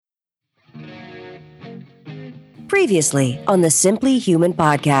Previously on the Simply Human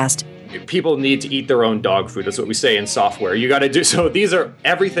podcast. People need to eat their own dog food. That's what we say in software. You got to do. So these are,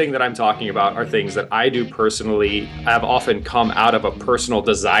 everything that I'm talking about are things that I do personally, have often come out of a personal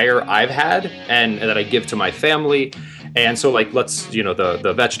desire I've had and that I give to my family. And so like, let's,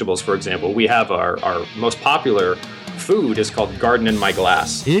 the vegetables, for example, we have our most popular food is called Garden in My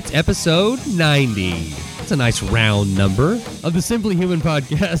Glass. It's episode 90. That's a nice round number of the Simply Human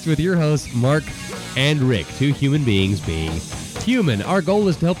podcast with your hosts, Mark and Rick, two human beings being human. Our goal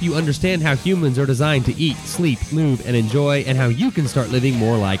is to help you understand how humans are designed to eat, sleep, move, and enjoy, and how you can start living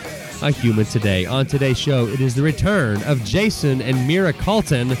more like a human today. On today's show, it is the return of Jayson and Mira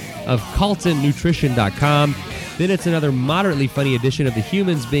Calton of CaltonNutrition.com. Then it's another moderately funny edition of the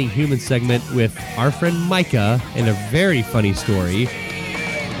Humans Being Human segment with our friend Micah and a very funny story.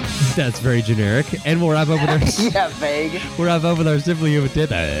 That's very generic. And we'll wrap up with our... Yeah, vague. We'll wrap up with our Simply Human tip.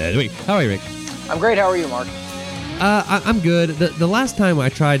 Wait, how are you, Rick? I'm great. How are you, Mark? I'm good. The last time I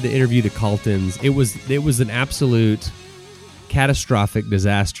tried to interview the Caltons, it was an absolute catastrophic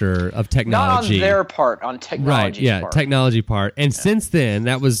disaster of technology. Not on their part, on technology's part. Right, yeah, part. technology part. And since then,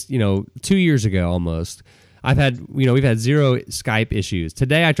 that was, 2 years ago almost, we've had zero Skype issues.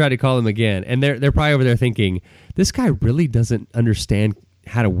 Today I tried to call them again, and they're probably over there thinking, this guy really doesn't understand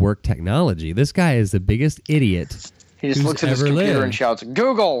how to work technology. This guy is the biggest idiot. He just looks at his computer and shouts,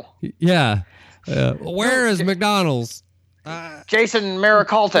 Google! Yeah. Where is McDonald's? Jayson, Mira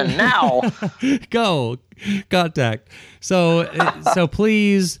Calton, now! Go. Contact. So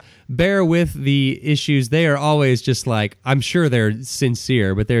please bear with the issues. They are always just like, I'm sure they're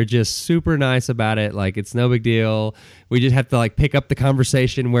sincere, but they're just super nice about it. Like, it's no big deal. We just have to like pick up the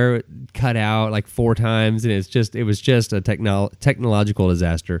conversation where it cut out like 4 times, and it was just a technological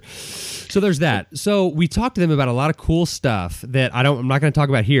disaster. So there's that. So we talked to them about a lot of cool stuff that I'm not going to talk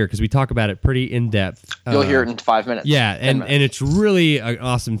about here because we talk about it pretty in depth. You'll hear it in 5 minutes. Yeah, and it's really an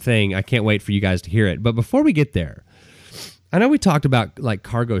awesome thing. I can't wait for you guys to hear it. But before we get there, I know we talked about like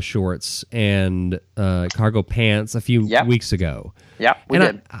cargo shorts and cargo pants a few weeks ago. Yeah, we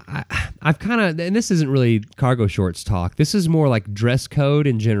did. I've kind of, and this isn't really cargo shorts talk. This is more like dress code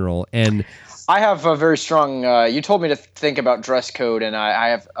in general. And I have a very strong. You told me to think about dress code, and I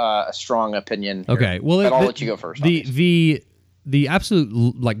have a strong opinion. Here, okay, well, but I'll let you go first. The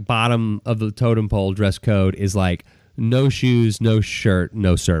absolute like bottom of the totem pole dress code is like no shoes, no shirt,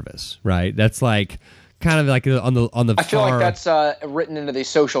 no service. Right? That's like. Kind of like on the I feel like that's written into the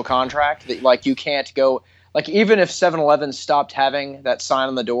social contract that like you can't go like even if 7-Eleven stopped having that sign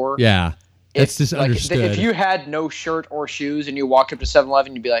on the door. Yeah, it's just like, understood. If you had no shirt or shoes and you walked up to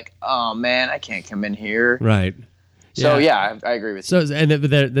 7-Eleven, you'd be like, "Oh man, I can't come in here." Right. So yeah, I agree with you. So and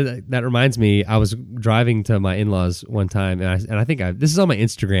that reminds me, I was driving to my in-laws one time, and I think this is on my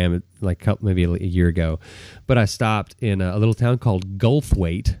Instagram, like maybe a year ago, but I stopped in a little town called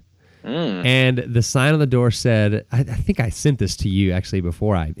Gulfweight. And the sign on the door said, I think I sent this to you actually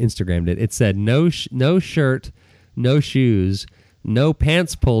before I Instagrammed it. It said, no shirt, no shoes, no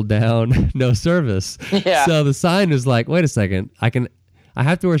pants pulled down, no service. Yeah. So the sign was like, wait a second, I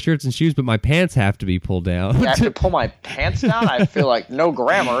have to wear shirts and shoes, but my pants have to be pulled down. I have to pull my pants down? I feel like no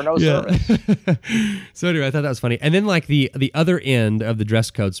grammar, no service. So anyway, I thought that was funny. And then like the other end of the dress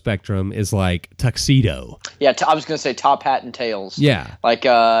code spectrum is like tuxedo. Yeah, I was going to say top hat and tails. Yeah. Like,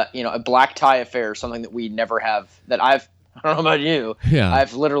 a black tie affair, something that we never have, I don't know about you. Yeah.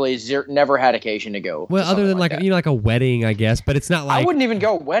 I've literally never had occasion to go. Well, other than like like a wedding, I guess, but it's not like... I wouldn't even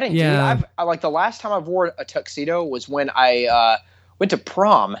go wedding, yeah. dude. I like the last time I wore a tuxedo was when I... went to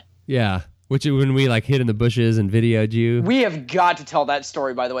prom. Yeah, when we like hid in the bushes and videoed you. We have got to tell that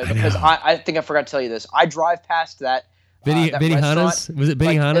story, by the way, because I think I forgot to tell you this. I drive past that Benihana's? Was it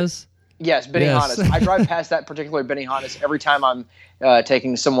Benihana's? Yes, Benihana's. Yes. I drive past that particular Benihana's every time I'm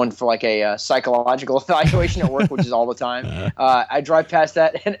taking someone for like a psychological evaluation at work, which is all the time. I drive past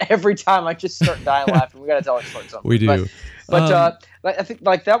that, and every time I just start dying laughing. We got to tell that story something. We do. But I think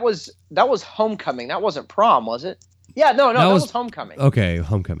like that was homecoming. That wasn't prom, was it? Yeah, no, that was homecoming. Okay,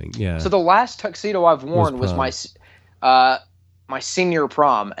 homecoming, yeah. So the last tuxedo I've worn was my senior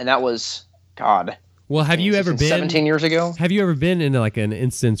prom, and that was, God. Well, have you ever been 17 years ago? Have you ever been in like an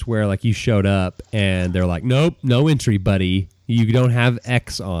instance where like you showed up and they're like, nope, no entry, buddy. You don't have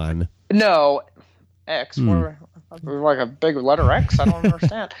X on. No, X. Like a big letter X? I don't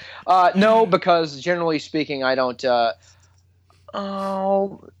understand. No, because generally speaking, I don't.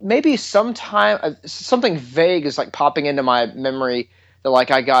 Maybe sometime something vague is like popping into my memory that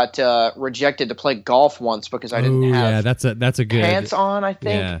like I got rejected to play golf once because I didn't have that's a good pants on. I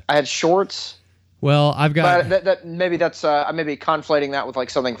think I had shorts. Well, I've got. But maybe that's I may be conflating that with like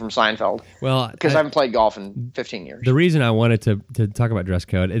something from Seinfeld. Well, because I haven't played golf in 15 years. The reason I wanted to talk about dress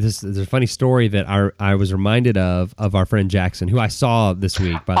code is there's a funny story that I was reminded of our friend Jackson, who I saw this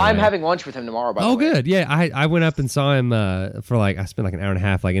week. By the way, I'm having lunch with him tomorrow. By the way. Good. Yeah, I went up and saw him for I spent like an hour and a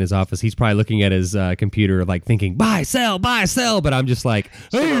half like in his office. He's probably looking at his computer like thinking buy, sell, but I'm just like,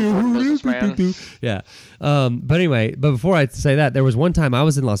 hey, yeah. But anyway, before I say that, there was one time I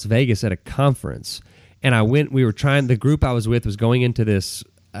was in Las Vegas at a conference, and the group I was with was going into this,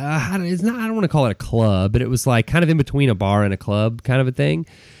 I don't want to call it a club, but it was like kind of in between a bar and a club kind of a thing.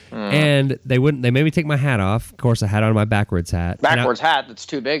 And they made me take my hat off. Of course, I had on my backwards hat. Hat that's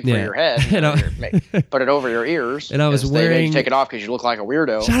too big for your head. Put it over your ears. And I was wearing. They made you take it off because you look like a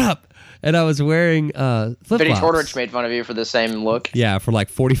weirdo. Shut up. And I was wearing flip-flops. Vinny Tortorich made fun of you for the same look. Yeah, for like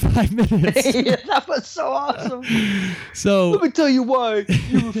 45 minutes. Yeah, that was so awesome. So let me tell you why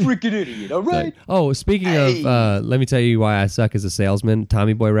you're a freaking idiot, all right? Speaking of, let me tell you why I suck as a salesman,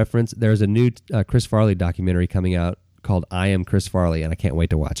 Tommy Boy reference, there's a new Chris Farley documentary coming out called I Am Chris Farley, and I can't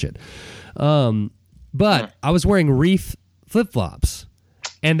wait to watch it. But I was wearing reef flip-flops,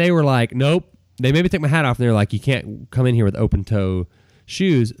 and they were like, nope. They made me take my hat off, and they were like, you can't come in here with open-toe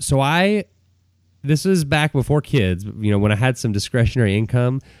shoes. So this is back before kids, when I had some discretionary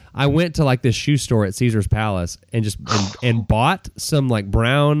income, I went to like this shoe store at Caesar's Palace and just and bought some like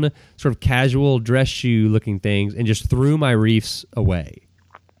brown sort of casual dress shoe looking things and just threw my reefs away.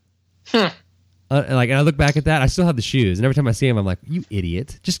 And I look back at that, I still have the shoes, and every time I see them, I'm like, you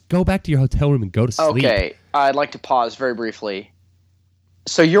idiot. Just go back to your hotel room and go to sleep. Okay, I'd like to pause very briefly.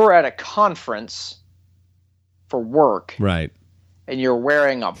 So you're at a conference for work. Right. And you're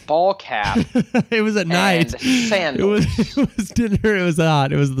wearing a ball cap. It was at night. Sandals. It was dinner. It was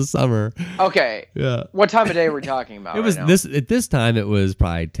hot. It was the summer. Okay. Yeah. What time of day are we talking about? It was at this time. It was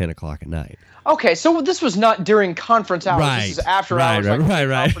probably 10 o'clock at night. Okay, so this was not during conference hours. Right. This is after hours.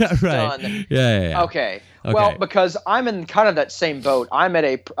 Right. Done. Yeah. Okay. Well, because I'm in kind of that same boat. I'm at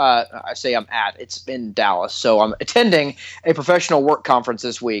it's in Dallas, so I'm attending a professional work conference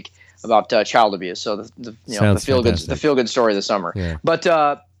this week about child abuse. So the feel good story of the summer. Yeah. But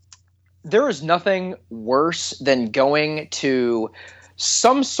there is nothing worse than going to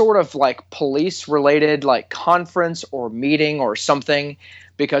some sort of like police related like conference or meeting or something,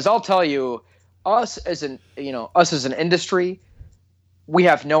 because I'll tell you, us as an industry, we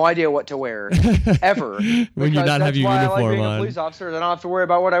have no idea what to wear ever. When you not have your uniform I like being on. a police officer, then I don't have to worry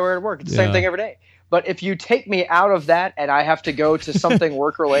about what I wear to work. It's the same thing every day. But if you take me out of that and I have to go to something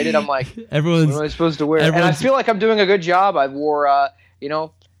work related, I'm like, what am I supposed to wear? And I feel like I'm doing a good job. I wore,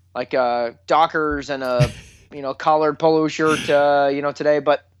 Dockers and a, collared polo shirt, today.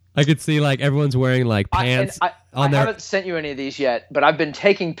 But I could see like everyone's wearing like pants. I haven't sent you any of these yet, but I've been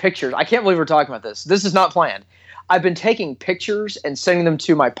taking pictures. I can't believe we're talking about this. This is not planned. I've been taking pictures and sending them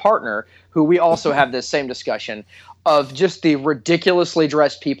to my partner, who we also have this same discussion of just the ridiculously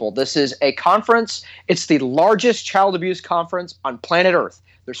dressed people. This is a conference. It's the largest child abuse conference on planet Earth.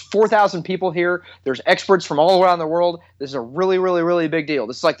 There's 4,000 people here. There's experts from all around the world. This is a really, really, really big deal.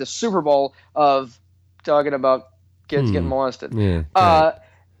 This is like the Super Bowl of talking about kids getting molested. Yeah, right.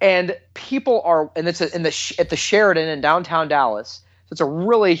 And people are, and it's at the Sheraton in downtown Dallas. So it's a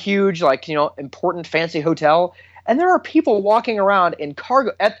really huge, important, fancy hotel. And there are people walking around in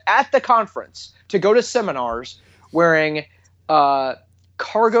cargo at the conference to go to seminars wearing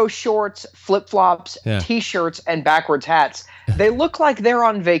cargo shorts, flip-flops, T-shirts, and backwards hats. They look like they're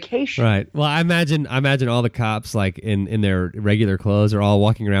on vacation. Right. Well, I imagine all the cops like in their regular clothes are all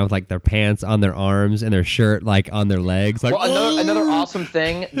walking around with like their pants on their arms and their shirt like on their legs. Like, well, another awesome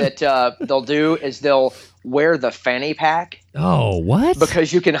thing that they'll do is they'll wear the fanny pack. Oh, what?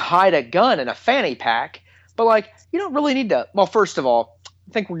 Because you can hide a gun in a fanny pack, but you don't really need to. Well, first of all,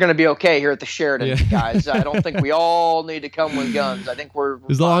 I think we're going to be okay here at the Sheraton, guys. I don't think we all need to come with guns. I think we're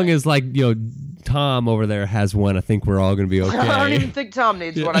as long as Tom over there has one, I think we're all going to be okay. I don't even think Tom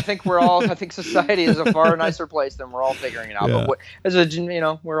needs one. I think I think society is a far nicer place than we're all figuring it out. Yeah. But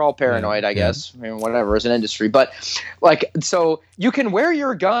we're all paranoid, I guess. I mean, whatever, as an industry. But so you can wear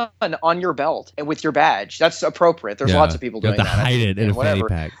your gun on your belt and with your badge. That's appropriate. There's lots of people doing that. You have to hide it in a fanny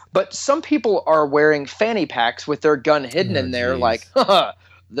pack. But some people are wearing fanny packs with their gun hidden in there, like,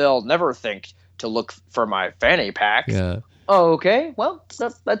 they'll never think to look for my fanny pack. Yeah. Oh, okay. Well,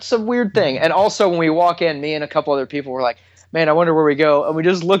 that's a weird thing. And also when we walk in, me and a couple other people were like, man, I wonder where we go. And we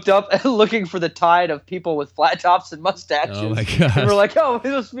just looked up looking for the tide of people with flat tops and mustaches. Oh, my gosh. And we're like, oh, it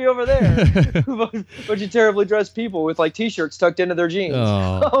must be over there. A bunch of terribly dressed people with T-shirts tucked into their jeans.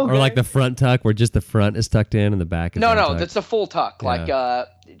 Oh. Okay. Or like the front tuck where just the front is tucked in and the back is No, that's a full tuck. Yeah.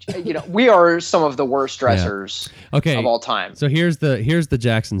 we are some of the worst dressers of all time. So here's the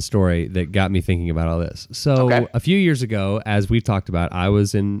Jackson story that got me thinking about all this. So a few years ago, as we've talked about, I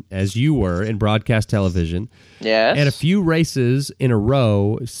was as you were, in broadcast television. Yes. And a few races in a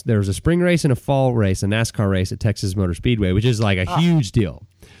row. There was a spring race and a fall race, a NASCAR race at Texas Motor Speedway, which is like a huge deal.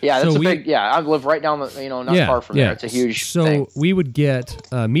 Yeah, that's big. Yeah, I live right down the, not far from there. It's a huge thing. So we would get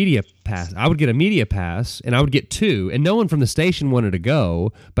a media pass. I would get a media pass, and I would get 2. And no one from the station wanted to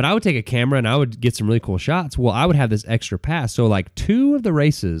go, but I would take a camera and I would get some really cool shots. Well, I would have this extra pass. So like 2 of the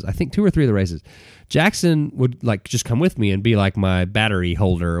races, I think 2 or 3 of the races, Jackson would like just come with me and be like my battery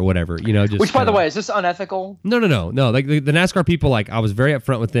holder or whatever, just. Which, by the way, is this unethical? No. Like the NASCAR people, like I was very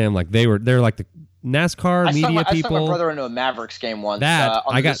upfront with them. Like they're like the NASCAR media people. I sent my brother into a Mavericks game once.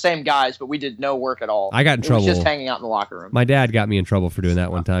 The same guys, but we did no work at all. I got in trouble. It was just hanging out in the locker room. My dad got me in trouble for doing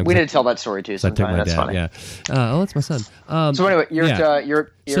that one time. We need to tell that story too. Sometime. That's funny. Yeah. That's my son. So anyway, you're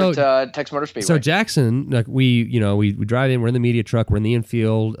at Texas Motor Speedway. So Jackson, like we drive in. We're in the media truck. We're in the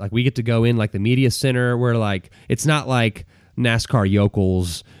infield. Like we get to go in like the media center. Where like it's not like NASCAR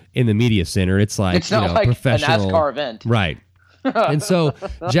yokels in the media center. It's like it's not like professional a NASCAR event, right? And so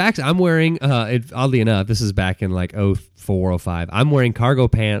Jackson, I'm wearing oddly enough, this is back in like 04, 05. I'm wearing cargo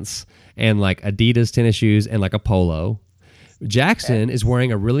pants and like Adidas tennis shoes and like a polo. Jackson is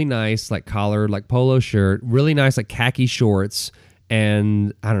wearing a really nice like collared like polo shirt, really nice like khaki shorts,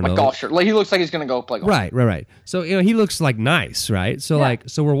 and I don't know, golf shirt. Like he looks like he's gonna go play golf. Right. So he looks like nice, right? So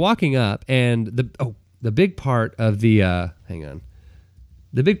so we're walking up, and the big part of the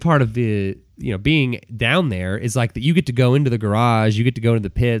the big part of the being down there is like that you get to go into the garage, you get to go into the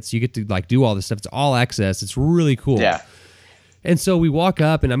pits, you get to like do all this stuff. It's all access. It's really cool. Yeah. And so we walk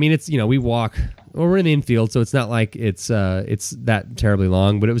up, and I mean, it's we walk. Well, we're in the infield, so it's not like it's that terribly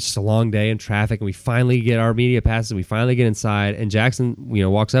long. But it was just a long day in traffic, and we finally get our media passes. And we finally get inside, and Jackson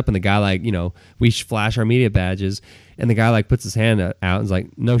walks up, and the guy like we flash our media badges, and the guy like puts his hand out and is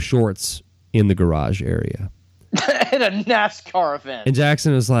like, no shorts in the garage area. In a NASCAR event. And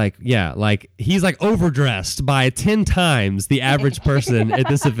Jackson was like, yeah, like he's like overdressed by 10 times the average person at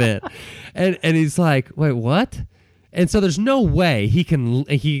this event. And he's like, wait, what? And so there's no way he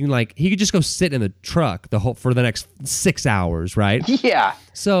could just go sit in the truck for the next 6 hours, right? Yeah.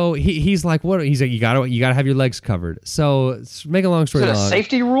 So he's like, what? He's like, you gotta have your legs covered. So make a long story long. Is it a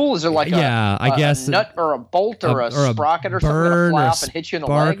safety rule? Is it like I guess a nut or a bolt or a sprocket or something to fly off and hit you in the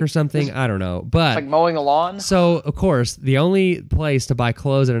leg or something? I don't know, but it's like mowing the lawn. So of course, the only place to buy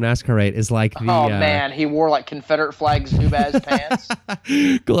clothes at a NASCAR rate is like the. Oh man, he wore like Confederate flags Zubaz pants.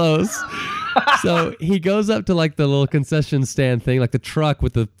 Close. So he goes up to like the little concession stand thing, like the truck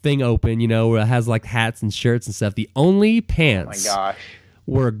with the thing open, where it has like hats and shirts and stuff. The only pants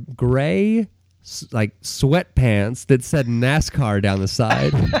were gray, like sweatpants that said NASCAR down the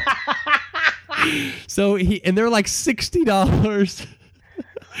side. So they're like $60.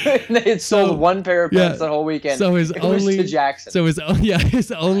 They had sold one pair of pants the whole weekend. So his only to Jackson. So his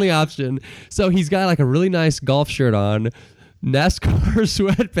only option. So he's got like a really nice golf shirt on, NASCAR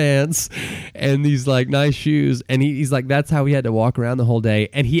sweatpants, and these like nice shoes, and he's like, that's how he had to walk around the whole day.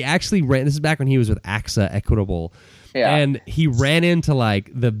 And he actually ran. This is back when he was with AXA Equitable. Yeah. And he ran into like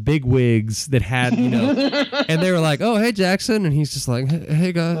the big wigs that had, and they were like, "Oh, hey, Jackson," and he's just like,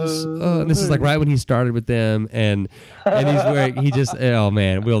 "Hey guys," and this is like right when he started with them, and he's wearing, oh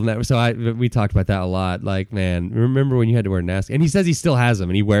man, we'll never. So we talked about that a lot. Like, man, remember when you had to wear NASCAR? And he says he still has them,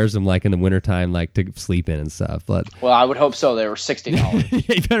 and he wears them like in the wintertime, like to sleep in and stuff. But well, I would hope so. They were $60.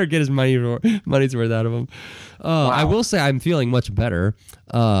 He better get his money's worth out of them. Wow. I will say I'm feeling much better.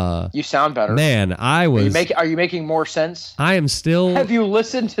 You sound better. Man, I was. Are you making more sense? I am still. Have you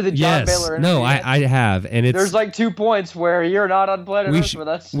listened to the John Baylor interview? No, I have, and there's like 2 points where you're not on planet Earth with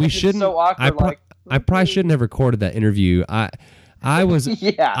us. We shouldn't. So awkward. I probably shouldn't have recorded that interview. I was.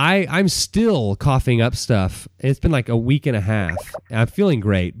 Yeah. I'm still coughing up stuff. It's been like a week and a half. I'm feeling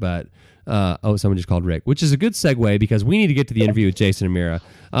great, but. Someone just called Rick, which is a good segue because we need to get to the interview with Jayson and Mira.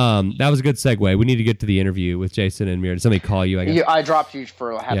 That was a good segue. We need to get to the interview with Jayson and Mira. Did somebody call you? I guess I dropped you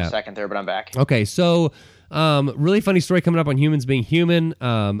for half a second there, but I'm back. Okay, so really funny story coming up on humans being human.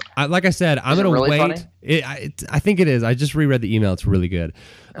 Like I said, I'm going to wait. I think it is. I just reread the email. It's really good.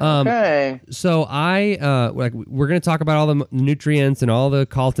 Okay. So we're going to talk about all the nutrients and all the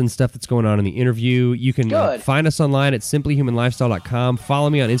Calton stuff that's going on in the interview. You can find us online at simplyhumanlifestyle.com. Follow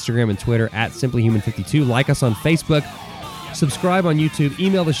me on Instagram and Twitter at simplyhuman52. Like us on Facebook. Subscribe on YouTube.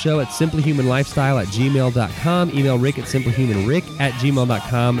 Email the show at simplyhumanlifestyle@gmail.com. Email Rick at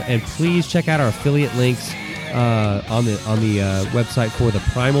simplyhumanrick@gmail.com. And please check out our affiliate links on the website for the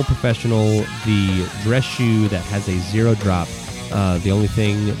Primal Professional, the dress shoe that has a 0 drop The only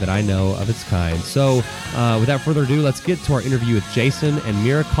thing that I know of its kind. So without further ado, let's get to our interview with Jayson and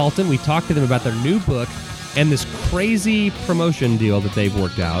Mira Calton. We talked to them about their new book and this crazy promotion deal that they've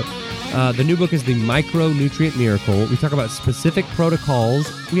worked out. The new book is The Micronutrient Miracle. We talk about specific protocols.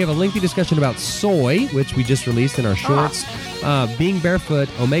 We have a lengthy discussion about soy, which we just released in our shorts, being barefoot,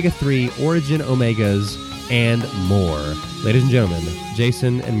 omega-3, origin omegas, and more. Ladies and gentlemen,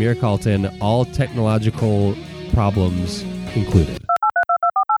 Jayson and Mira Calton, all technological problems included.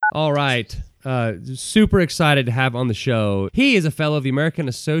 All right. Super excited to have on the show. He is a fellow of the American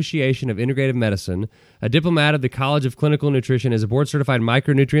Association of Integrative Medicine, a diplomat of the College of Clinical Nutrition, is a board-certified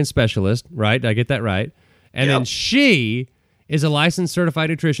micronutrient specialist, right? Did I get that right? And then she is a licensed certified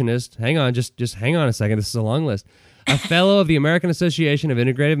nutritionist. Hang on, just hang on a second. This is a long list. A fellow of the American Association of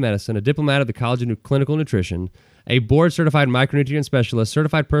Integrative Medicine, a diplomat of the College of Clinical Nutrition, a board-certified micronutrient specialist,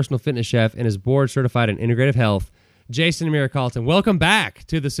 certified personal fitness chef, and is board-certified in integrative health. Jayson and Mira Calton, welcome back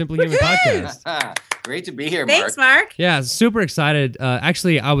to the Simply Human podcast. Great to be here, Mark. Thanks, Mark. Yeah, super excited.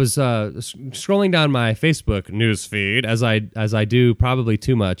 Actually, I was scrolling down my Facebook news feed as I do probably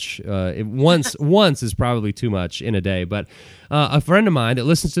too much. Once is probably too much in a day. But a friend of mine that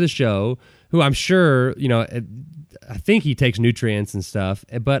listens to the show, who I'm sure I think he takes nutrients and stuff.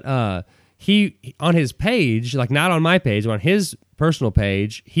 But he on his page, like not on my page, on his personal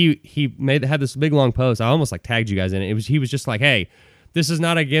page, he had this big long post. I almost like tagged you guys in it. He was just like, hey, this is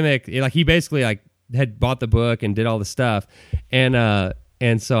not a gimmick. Like he basically like had bought the book and did all the stuff, and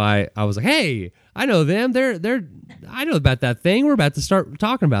so I was like, hey, I know them. I know about that thing. We're about to start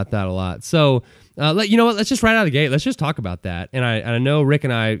talking about that a lot. So you know what? Let's just right out of the gate. Let's just talk about that. And I know Rick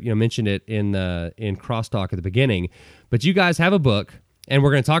and I mentioned it in Crosstalk at the beginning, but you guys have a book, and we're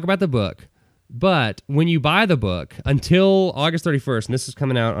going to talk about the book. But when you buy the book until August 31st, and this is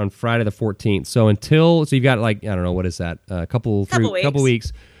coming out on Friday the 14th, so you've got like, I don't know, what is that? A couple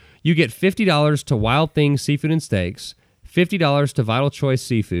weeks. You get $50 to Wild Things Seafood and Steaks, $50 to Vital Choice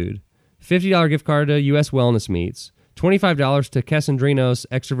Seafood, $50 gift card to U.S. Wellness Meats, $25 to Casandrinos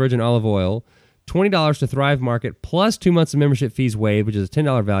Extra Virgin Olive Oil, $20 to Thrive Market, plus 2 months of membership fees waived, which is a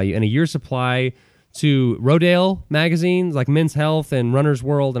 $10 value, and a year's supply to Rodale magazines like Men's Health and Runner's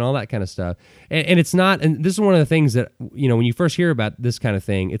World and all that kind of stuff. And it's not, and this is one of the things that, when you first hear about this kind of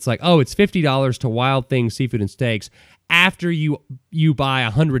thing, it's like, oh, it's $50 to Wild Things Seafood and Steaks after you buy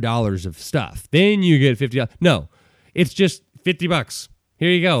 $100 of stuff. Then you get $50. No, it's just $50. Here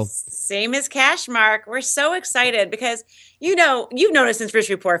you go. Same as cash, Mark. We're so excited because, you've known us since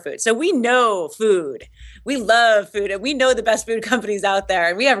Rich Poor Food. So we know food. We love food, and we know the best food companies out there,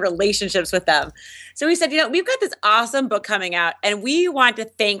 and we have relationships with them. So we said, we've got this awesome book coming out, and we want to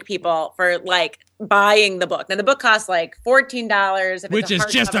thank people for like buying the book. Now the book costs like $14, which is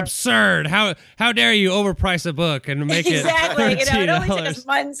just absurd. How dare you overprice a book and make it exactly? $13. It only took us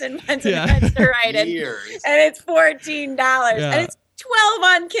months and months and months to write it, and it's $14, and it's 12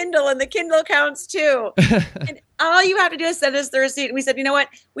 on Kindle, and the Kindle counts too. And all you have to do is send us the receipt. And we said, you know what?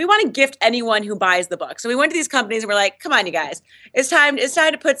 We want to gift anyone who buys the book. So we went to these companies and we're like, come on, you guys. It's time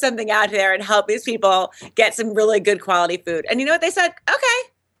to put something out there and help these people get some really good quality food. And you know what? They said, okay.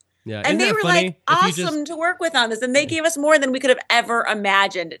 Yeah, and they were like awesome to work with on this. And they gave us more than we could have ever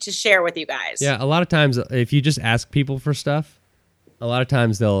imagined to share with you guys. Yeah, a lot of times if you just ask people for stuff, a lot of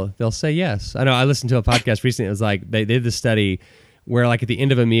times they'll say yes. I know I listened to a podcast recently. It was like they did this study where like at the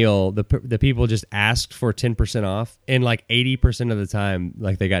end of a meal, the people just asked for 10% off, and like 80% of the time,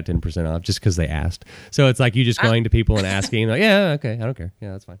 like they got 10% off just because they asked. So it's like you just going to people and asking, like, yeah, okay, I don't care.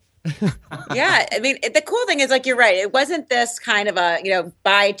 Yeah, that's fine. Yeah, I mean, the cool thing is, like, you're right. It wasn't this kind of a,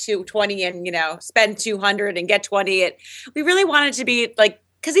 buy 220 and, spend 200 and get 20. We really wanted to be like,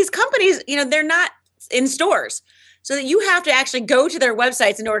 because these companies, they're not in stores. So that you have to actually go to their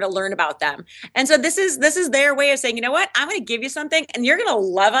websites in order to learn about them. And so this is their way of saying, you know what, I'm going to give you something and you're going to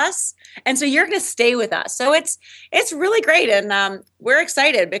love us. And so you're going to stay with us. So it's really great. And we're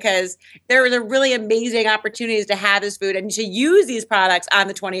excited because there are really amazing opportunities to have this food and to use these products on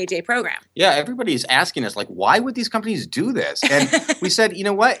the 28-day program. Yeah, everybody's asking us, like, why would these companies do this? And we said, you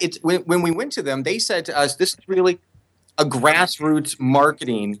know what, it's when we went to them, they said to us, this is really a grassroots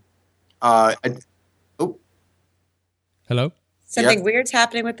marketing Hello? Something weird's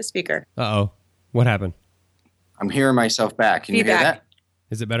happening with the speaker. Uh-oh. What happened? I'm hearing myself back. Can you hear that?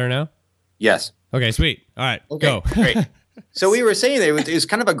 Is it better now? Yes. Okay, sweet. All right, okay, go. Great. So we were saying that it was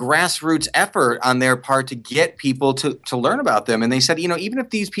kind of a grassroots effort on their part to get people to learn about them. And they said, even if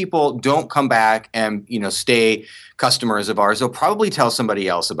these people don't come back and, stay customers of ours, they'll probably tell somebody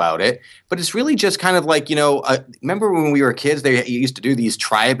else about it. But it's really just kind of like, remember when we were kids, they used to do these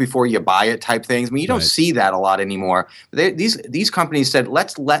try it before you buy it type things. I mean, you don't see that a lot anymore. These companies said,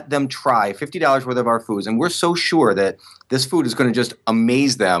 let's let them try $50 worth of our foods. And we're so sure that this food is going to just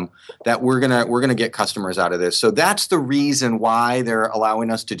amaze them that we're gonna get customers out of this. So that's the reason why they're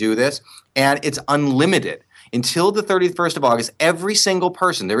allowing us to do this. And it's unlimited. Until the 31st of August, every single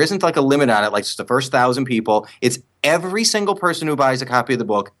person, there isn't like a limit on it, like just the first 1,000 people. It's every single person who buys a copy of the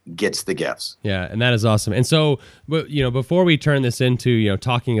book gets the gifts. Yeah, and that is awesome. And so, before we turn this into,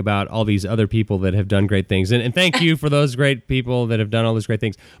 talking about all these other people that have done great things, and thank you for those great people that have done all those great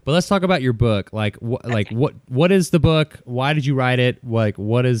things, but let's talk about your book. What is the book? Why did you write it?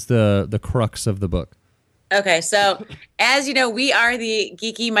 What is the crux of the book? Okay, so as you know, we are the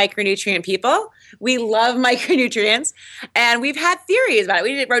geeky micronutrient people. We love micronutrients, and we've had theories about it.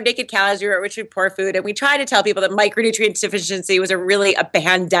 We wrote Naked Calories, we wrote Rich Food, Poor Food, and we tried to tell people that micronutrient deficiency was really a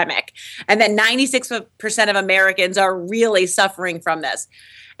pandemic, and that 96% of Americans are really suffering from this.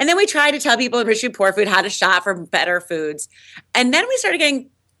 And then we tried to tell people in Rich Food, Poor Food how to shop for better foods. And then we started getting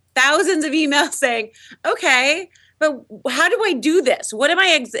thousands of emails saying, okay, but how do I do this? What am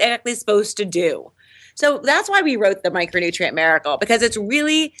I exactly supposed to do? So that's why we wrote the Micronutrient Miracle, because it's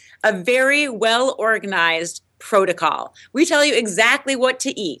really a very well-organized protocol. We tell you exactly what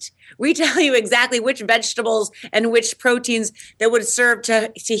to eat. We tell you exactly which vegetables and which proteins that would serve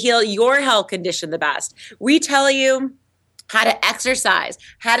to heal your health condition the best. We tell you how to exercise,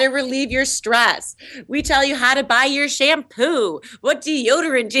 how to relieve your stress. We tell you how to buy your shampoo, what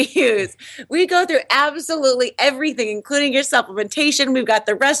deodorant to use. We go through absolutely everything, including your supplementation. We've got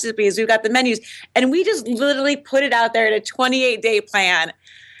the recipes, we've got the menus, and we just literally put it out there in a 28-day plan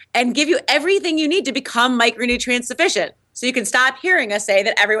and give you everything you need to become micronutrient sufficient. So you can stop hearing us say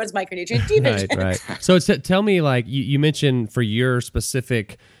that everyone's micronutrient deficient. Right. So tell me, you mentioned for your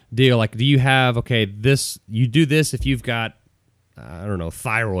specific deal, do you have, you do this if you've got,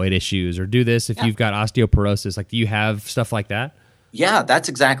 thyroid issues, or do this if you've got osteoporosis? Do you have stuff like that? Yeah, that's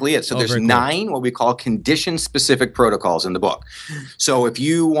exactly it. So there's 9 what we call condition-specific protocols in the book. So if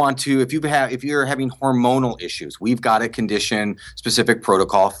you're having hormonal issues, we've got a condition-specific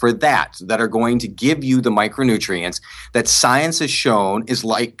protocol for that are going to give you the micronutrients that science has shown is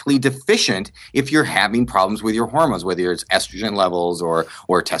likely deficient if you're having problems with your hormones, whether it's estrogen levels or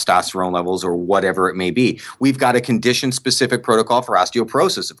testosterone levels or whatever it may be. We've got a condition-specific protocol for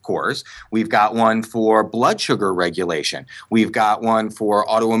osteoporosis, of course. We've got one for blood sugar regulation. We've got one for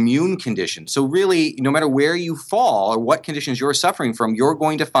autoimmune conditions. So really, no matter where you fall or what conditions you're suffering from, you're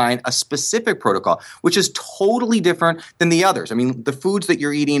going to find a specific protocol, which is totally different than the others. I mean, the foods that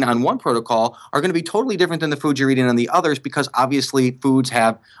you're eating on one protocol are going to be totally different than the foods you're eating on the others, because obviously foods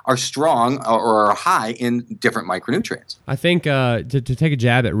are strong or are high in different micronutrients. I think to take a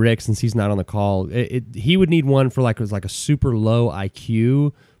jab at Rick, since he's not on the call, he would need one for a super low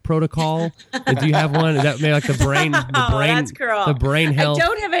IQ protocol. Do you have one? Is that maybe the brain? That's cruel. The brain health. I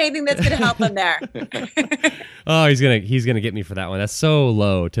don't have anything that's going to help him there. Oh, he's gonna get me for that one. That's so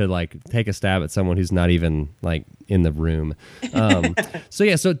low to take a stab at someone who's not even in the room. So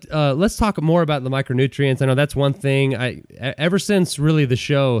let's talk more about the micronutrients. I know that's one thing. Ever since really the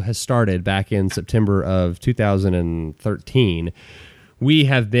show has started back in September of 2013. We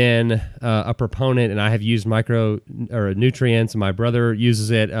have been a proponent, and I have used nutrients. My brother uses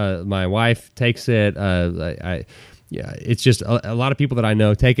it. My wife takes it. It's just a lot of people that I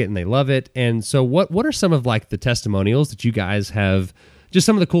know take it and they love it. And so, what are some of the testimonials that you guys have? Just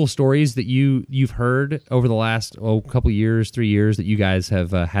some of the cool stories that you've heard over the last couple years, 3 years that you guys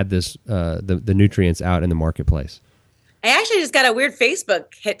have had this the nutrients out in the marketplace. I actually just got a weird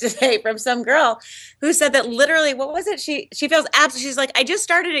Facebook hit today from some girl who said that literally, what was it? She feels absolutely, she's like, I just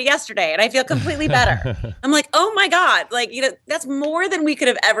started it yesterday and I feel completely better. I'm like, oh my God, that's more than we could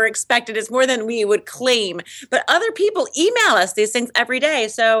have ever expected. It's more than we would claim. But other people email us these things every day.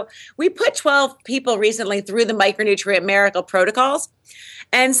 So we put 12 people recently through the Micronutrient Miracle protocols.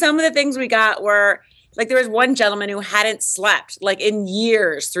 And some of the things we got were, there was one gentleman who hadn't slept in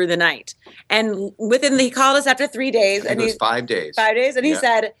years through the night. And he called us after 3 days. And it was 5 days. 5 days. And he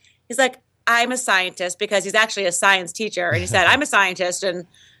said, he's like, I'm a scientist, because he's actually a science teacher. And he said, I'm a scientist, and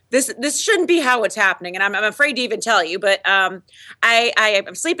this shouldn't be how it's happening. And I'm afraid to even tell you, but I'm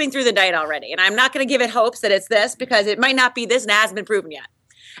sleeping through the night already. And I'm not going to give it hopes that it's this, because it might not be this and it hasn't been proven yet.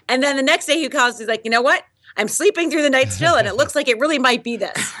 And then the next day he calls, he's like, you know what? I'm sleeping through the night still, and it looks like it really might be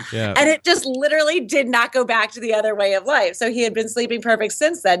this. Yeah. And it just literally did not go back to the other way of life. So he had been sleeping perfect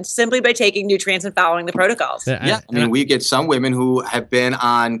since then, simply by taking nutrients and following the protocols. I mean, we get some women who have been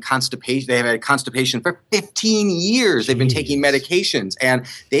on constipation. They have had constipation for 15 years. They've been taking medications, and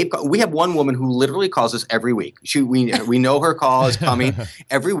we have one woman who literally calls us every week. We know her call is coming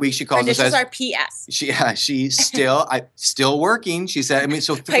every week. She calls us. This is our PS. She's still working. She said. I mean,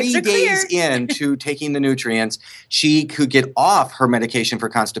 so 3 days into taking the nutrients, she could get off her medication for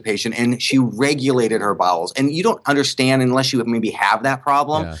constipation, and she regulated her bowels. And you don't understand unless you maybe have that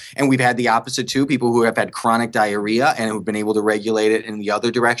problem. Yeah. And we've had the opposite too, people who have had chronic diarrhea and who've been able to regulate it in the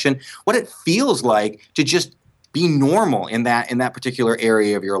other direction. What it feels like to just be normal in that particular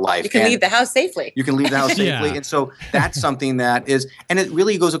area of your life. You can leave the house safely. You can leave the house safely. Yeah. And so that's something that is, and it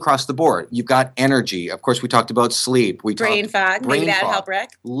really goes across the board. You've got energy. Of course, we talked about sleep. Brain fog. Maybe that'd help,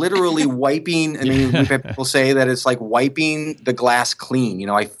 Rick. Literally wiping. I mean, we've had people say that it's like wiping the glass clean.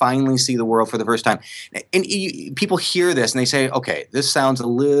 I finally see the world for the first time. And people hear this and they say, okay, this sounds a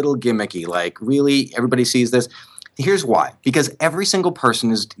little gimmicky. Like, really, everybody sees this. Here's why. Because every single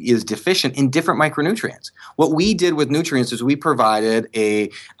person is deficient in different micronutrients. What we did with nutrients is we provided a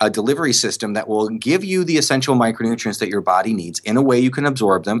delivery system that will give you the essential micronutrients that your body needs in a way you can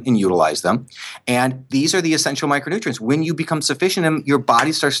absorb them and utilize them. And these are the essential micronutrients. When you become sufficient in them, your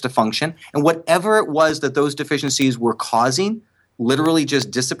body starts to function. And whatever it was that those deficiencies were causing literally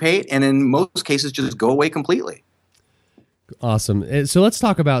just dissipate and in most cases just go away completely. Awesome. So let's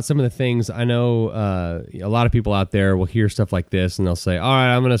talk about some of the things. I know a lot of people out there will hear stuff like this and they'll say, all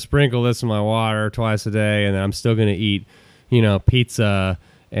right, I'm going to sprinkle this in my water twice a day and then I'm still going to eat, pizza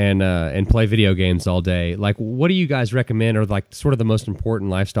and play video games all day. Like, what do you guys recommend are like sort of the most important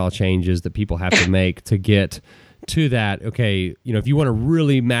lifestyle changes that people have to make to get to that? Okay, if you want to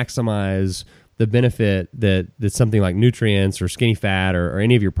really maximize the benefit that something like nutrients or skinny fat or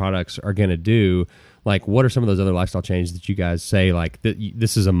any of your products are going to do, like, what are some of those other lifestyle changes that you guys say, like,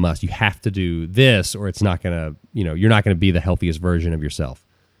 this is a must? You have to do this, or it's not going to, you're not going to be the healthiest version of yourself.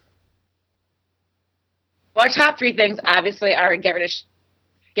 Well, our top three things, obviously, are get rid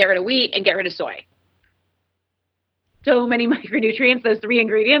of wheat and get rid of soy. So many micronutrients, those three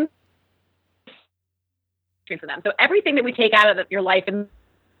ingredients, for them. So everything that we take out of your life and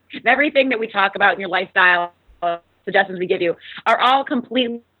everything that we talk about in your lifestyle suggestions we give you are all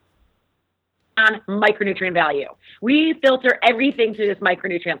completely on micronutrient value. We filter everything through this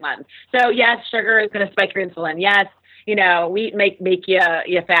micronutrient lens. So yes, sugar is going to spike your insulin. Yes, wheat make you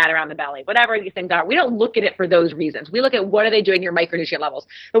fat around the belly. Whatever these things are, we don't look at it for those reasons. We look at what are they doing to your micronutrient levels.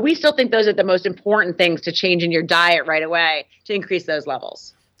 But we still think those are the most important things to change in your diet right away to increase those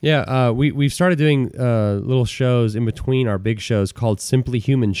levels. Yeah, we've started doing little shows in between our big shows called Simply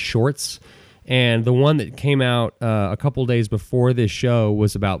Human Shorts. And the one that came out a couple days before this show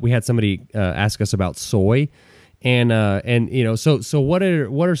was about, we had somebody ask us about soy, and so what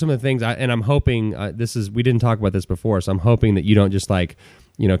are some of the things? I'm hoping we didn't talk about this before, so I'm hoping that you don't just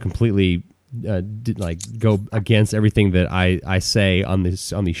completely go against everything that I say on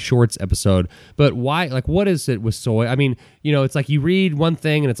the shorts episode. But why? Like, what is it with soy? I mean, it's like you read one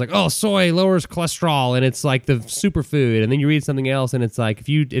thing and it's like, oh, soy lowers cholesterol and it's like the superfood, and then you read something else and it's like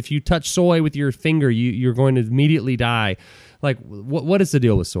if you touch soy with your finger, you're going to immediately die. Like, what is the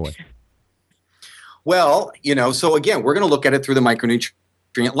deal with soy? Well, so again, we're going to look at it through the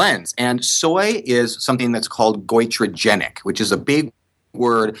micronutrient lens, and soy is something that's called goitrogenic, which is a big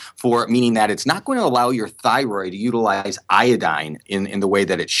word for meaning that it's not going to allow your thyroid to utilize iodine in the way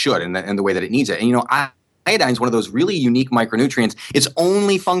that it should and the way that it needs it. And iodine is one of those really unique micronutrients. Its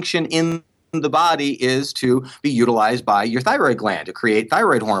only function in the body is to be utilized by your thyroid gland to create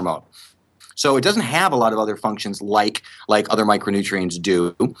thyroid hormone. So it doesn't have a lot of other functions like other micronutrients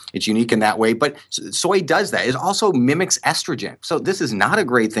do. It's unique in that way, but soy does that. It also mimics estrogen. So this is not a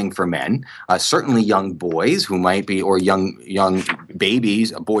great thing for men, certainly young boys who might be, or young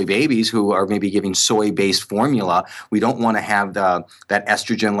babies, boy babies who are maybe giving soy-based formula. We don't want to have that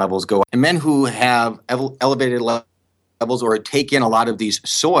estrogen levels go up. And men who have elevated levels or take in a lot of these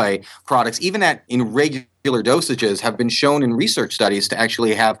soy products, even in regular dosages, have been shown in research studies to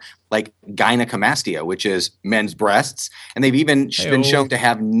actually have like gynecomastia, which is men's breasts, and they've even been shown to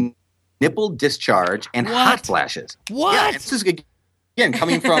have nipple discharge and hot flashes. What? Yeah, this is again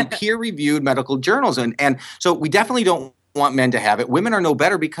coming from peer-reviewed medical journals, and so we definitely don't want men to have it. Women are no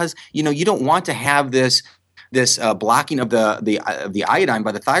better because you don't want to have this blocking of the iodine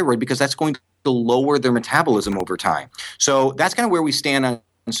by the thyroid, because that's going to lower their metabolism over time. So that's kind of where we stand on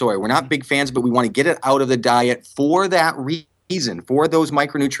soy. We're not big fans, but we want to get it out of the diet for that reason, reason for those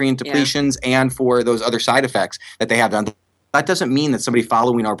micronutrient depletions and for those other side effects that they have. That doesn't mean that somebody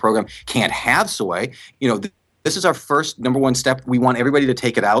following our program can't have soy. This is our first number one step. We want everybody to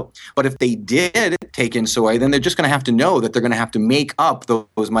take it out. But if they did take in soy, then they're just going to have to know that they're going to have to make up those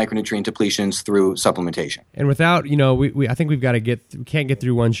micronutrient depletions through supplementation. And without, I think we can't get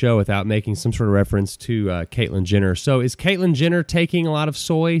through one show without making some sort of reference to Caitlyn Jenner. So is Caitlyn Jenner taking a lot of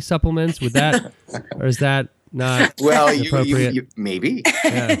soy supplements with that, or is that not appropriate? You maybe.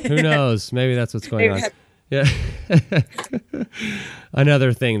 Yeah, who knows? Maybe that's what's going on. Yeah.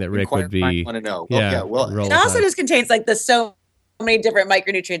 Another thing that Rick would be. Want to know? Yeah. It also just contains so many different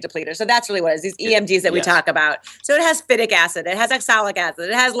micronutrient depleters. So that's really what it is. These EMDs that we talk about. So it has phytic acid, it has oxalic acid,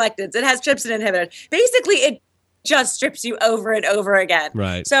 it has lectins, it has trypsin inhibitors. Basically, it just strips you over and over again.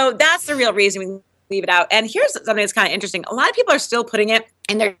 Right. So that's the real reason we leave it out. And here's something that's kind of interesting. A lot of people are still putting it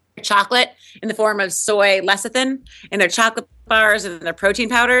in their chocolate in the form of soy lecithin, in their chocolate bars and their protein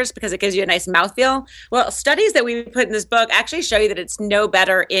powders, because it gives you a nice mouthfeel. Well, studies that we put in this book actually show you that it's no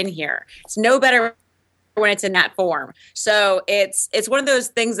better in here. It's no better when it's in that form. So it's one of those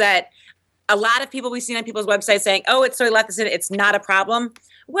things that a lot of people we've seen on people's websites saying, oh, it's soy lecithin, it's not a problem.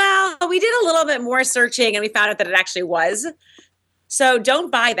 Well, we did a little bit more searching and we found out that it actually was. So don't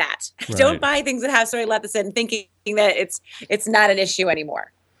buy that. Right. Don't buy things that have soy lecithin thinking that it's not an issue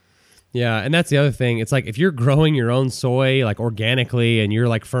anymore. Yeah, and that's the other thing. It's like if you're growing your own soy organically and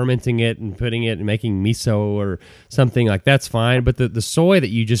you're fermenting it and putting it and making miso or something, that's fine. But the soy that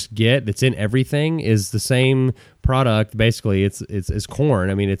you just get that's in everything is the same product. Basically, it's corn.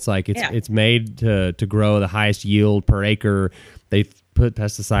 I mean, it's made to grow the highest yield per acre. They put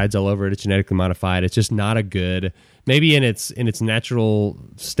pesticides all over it. It's genetically modified. It's just not a good. Maybe in its natural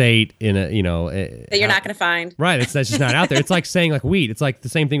state, that you're not going to find. Right, that's just not out there. It's like saying wheat. It's like the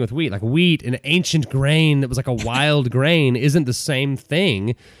same thing with wheat. Like wheat, an ancient grain that was a wild grain, isn't the same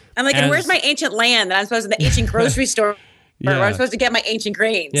thing. I'm and where's my ancient land that I'm supposed to the ancient grocery store where I'm supposed to get my ancient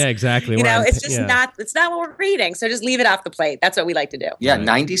grains? Yeah, exactly. It's just not. It's not what we're eating. So just leave it off the plate. That's what we like to do. Yeah,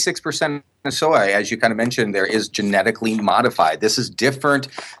 96% of soy, as you kind of mentioned, there is genetically modified. This is different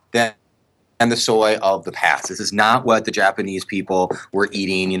than the soy of the past. This is not what the Japanese people were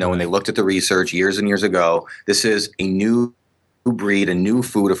eating, when they looked at the research years and years ago. This is a new breed, a new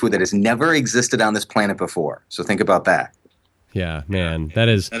food, a food that has never existed on this planet before. So think about that. Yeah, man, that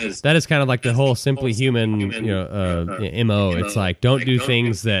is kind of like the whole Simply Human, MO. It's don't do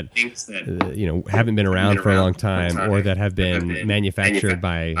things that haven't been around for a long time or that have been manufactured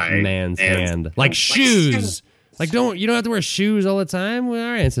by man's hand, like shoes. You don't have to wear shoes all the time. Well,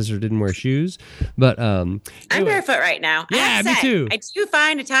 our ancestors didn't wear shoes, but I'm barefoot right now. Yeah, me too. I do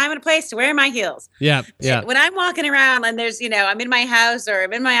find a time and a place to wear my heels. Yeah. When I'm walking around and there's, I'm in my house or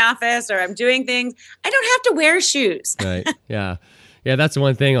I'm in my office or I'm doing things, I don't have to wear shoes. Right. Yeah. Yeah, that's the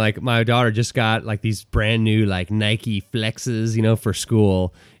one thing. My daughter just got these brand new Nike Flexes, for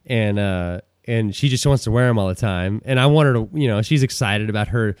school, and she just wants to wear them all the time. And I want her to, she's excited about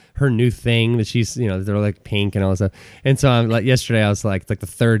her new thing that she's, they're pink and all that stuff. And so I'm yesterday I was the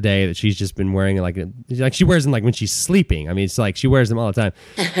third day that she's just been wearing she wears them when she's sleeping. I mean, it's she wears them all the time.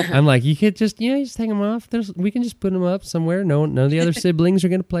 I'm you could just, just take them off. We can just put them up somewhere. None of the other siblings are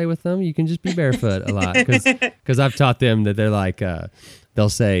going to play with them. You can just be barefoot a lot. Cause I've taught them that they're they'll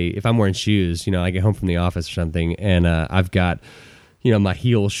say, if I'm wearing shoes, I get home from the office or something and I've got, my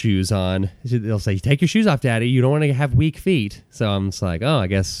heel shoes on. They'll say, "Take your shoes off, Daddy. You don't want to have weak feet." So I'm just oh, I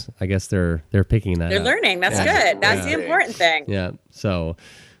guess they're picking that. They're up. Learning. That's good. That's the important thing. Yeah. So,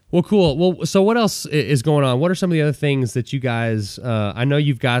 well, cool. Well, so what else is going on? What are some of the other things that you guys? I know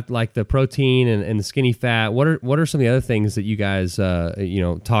you've got the protein and the skinny fat. What are some of the other things that you guys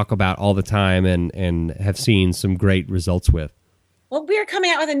talk about all the time and have seen some great results with? Well, we're coming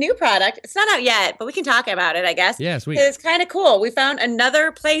out with a new product. It's not out yet, but we can talk about it, I guess. Yeah, sweet. It's kind of cool. We found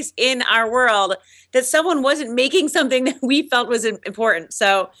another place in our world that someone wasn't making something that we felt was important.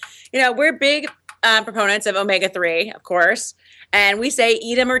 So, we're big proponents of omega-3, of course. And we say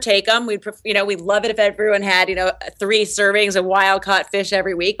eat them or take them. We'd love it if everyone had, 3 servings of wild-caught fish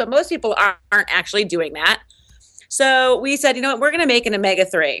every week. But most people aren't actually doing that. So we said, we're going to make an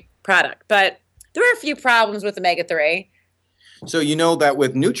omega-3 product. But there are a few problems with omega-3. So that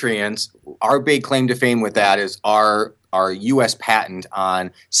with nutrients, our big claim to fame with that is our U.S. patent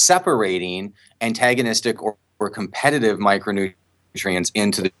on separating antagonistic or competitive micronutrients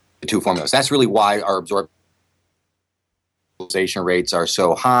into the two formulas. That's really why our absorption rates are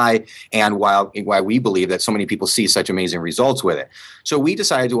so high and why we believe that so many people see such amazing results with it. So we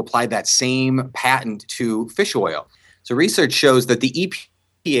decided to apply that same patent to fish oil. So research shows that the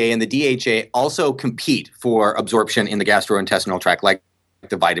EPA and the DHA also compete for absorption in the gastrointestinal tract, like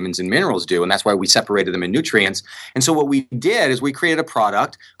the vitamins and minerals do, and that's why we separated them in nutrients. And so what we did is we created a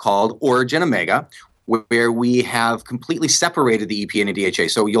product called Origin Omega, where we have completely separated the EPA and the DHA.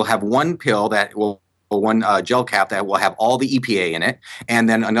 So you'll have one pill that will, or one gel cap that will have all the EPA in it, and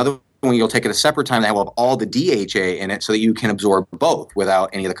then another one you'll take at a separate time that will have all the DHA in it, so that you can absorb both without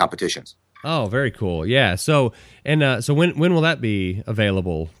any of the competitions. Oh, very cool. Yeah. So so when will that be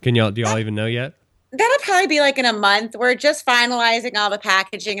available? Do y'all even know yet? That'll probably be like in a month. We're just finalizing all the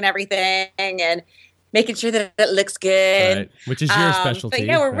packaging and everything and making sure that it looks good. Right. Which is your specialty. But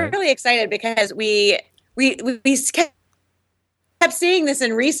yeah, we're right? really excited because we kept seeing this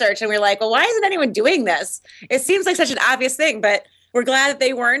in research and we're like, well, why isn't anyone doing this? It seems like such an obvious thing, but we're glad that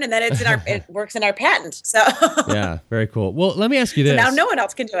they weren't, and that it works in our patent. So yeah, very cool. Well, let me ask you this. So now no one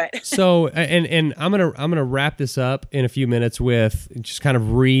else can do it. So, and I'm gonna wrap this up in a few minutes with just kind of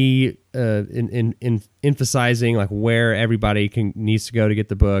emphasizing like where everybody needs to go to get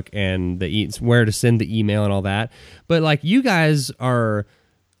the book and where to send the email and all that. But like you guys are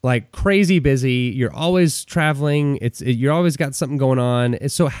like crazy busy. You're always traveling. You're always got something going on.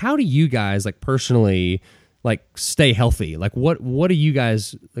 So how do you guys like personally like stay healthy? Like what do you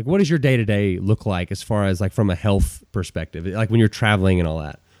guys like? What does your day to day look like as far as like from a health perspective? Like when you're traveling and all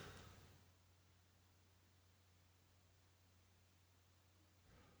that.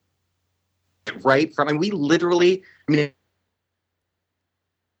 Right from, and we literally,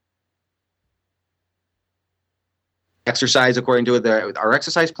 exercise according to our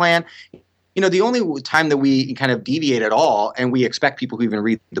exercise plan. The only time that we kind of deviate at all, and we expect people who even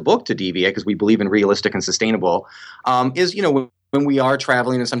read the book to deviate because we believe in realistic and sustainable, is, when we are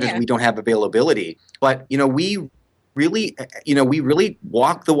traveling and sometimes we don't have availability. But, we really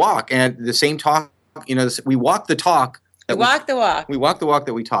walk the walk, and the same talk, we walk the talk. We walk the walk. We walk the walk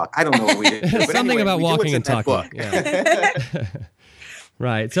that we talk. I don't know what we do. But Something anyway, about walking and talking. Yeah.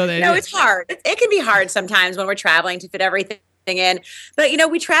 Right. So it's hard. It can be hard sometimes when we're traveling to fit everything in. But,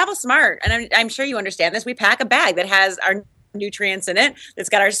 we travel smart. And I'm sure you understand this. We pack a bag that has our nutrients in it. That's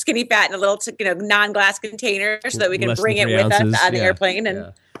got our skinny fat in a little, non-glass container so that we can bring it with us on the airplane.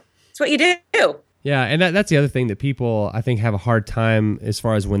 And that's what you do. Yeah. And that's the other thing that people, I think, have a hard time as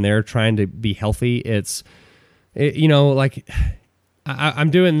far as when they're trying to be healthy. I'm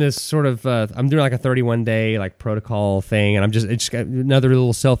doing this sort of, I'm doing like a 31-day like protocol thing, and it's just another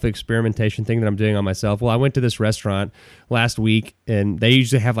little self-experimentation thing that I'm doing on myself. Well, I went to this restaurant last week, and they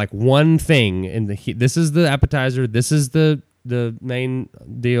usually have like one thing, and this is the appetizer, this is the main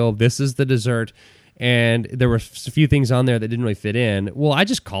deal, this is the dessert, and there were a few things on there that didn't really fit in. Well, I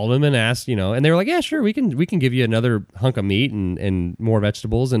just called them and asked, and they were like, yeah, sure, we can give you another hunk of meat and more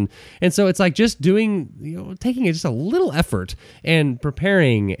vegetables. And so it's like just doing, taking just a little effort and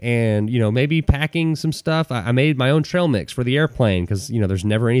preparing and, maybe packing some stuff. I made my own trail mix for the airplane because, there's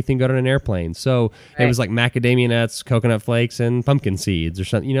never anything good on an airplane. So It was like macadamia nuts, coconut flakes, and pumpkin seeds or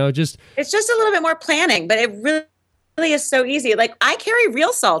something, just. It's just a little bit more planning, but it really is so easy. Like I carry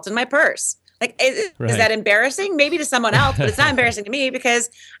real salt in my purse. Like, is that embarrassing? Maybe to someone else, but it's not embarrassing to me because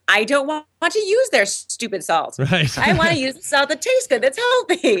I don't want to use their stupid salt. Right. I want to use the salt that tastes good, that's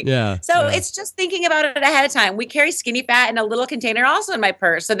healthy. Yeah. So it's just thinking about it ahead of time. We carry skinny fat in a little container also in my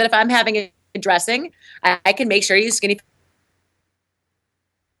purse so that if I'm having a dressing, I can make sure to use skinny fat.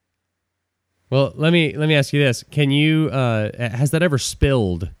 Well, let me ask you this. Can you, has that ever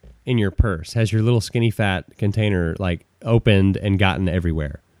spilled in your purse? Has your little skinny fat container like opened and gotten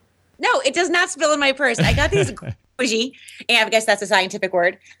everywhere? No, it does not spill in my purse. I got these squishy, and I guess that's a scientific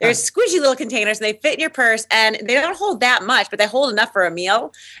word. They're squishy little containers, and they fit in your purse, and they don't hold that much, but they hold enough for a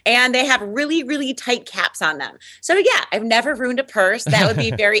meal, and they have really, really tight caps on them. So, yeah, I've never ruined a purse. That would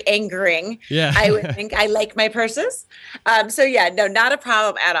be very angering. Yeah. I would think. I like my purses. No, not a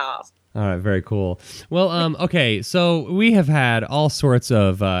problem at all. All right, very cool. Well, okay, so we have had all sorts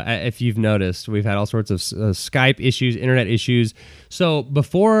of, if you've noticed, we've had all sorts of Skype issues, internet issues. So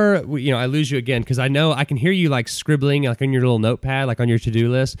before, I lose you again, because I know I can hear you like scribbling like on your little notepad, like on your to-do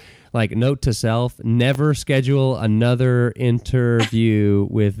list, like note to self, never schedule another interview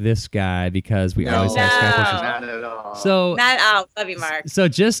with this guy because we always have Skype issues. Not at all. So, not at all. Love you, Mark. So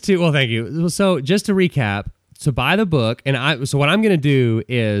thank you. So just to recap, so buy the book, and so what I'm going to do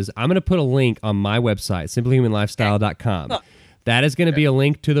is I'm going to put a link on my website, simplyhumanlifestyle.com. That is going to be a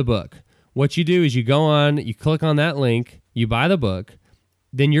link to the book. What you do is you go on, you click on that link, you buy the book,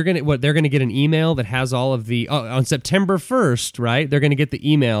 then they're going to get an email that has all of the on September 1st, right? They're going to get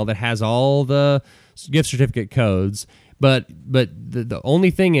the email that has all the gift certificate codes. But the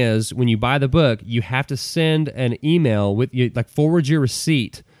only thing is, when you buy the book, you have to send an email with you, like forward your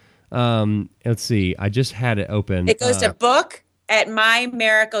receipt. Let's see. I just had it open. It goes to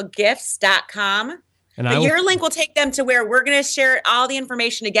book@mymiraclegifts.com. But your link will take them to where we're going to share all the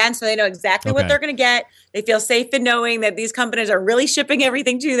information again, so they know exactly what they're going to get. They feel safe in knowing that these companies are really shipping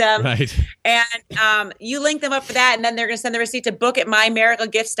everything to them. Right. And you link them up for that, and then they're going to send the receipt to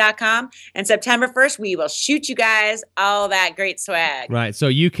book@mymiraclegifts.com. And September 1st, we will shoot you guys all that great swag. Right. So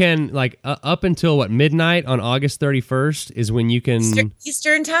you can, like, up until, midnight on August 31st is when you can...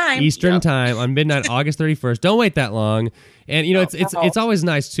 Eastern time. Eastern time on midnight, August 31st. Don't wait that long. And, it's always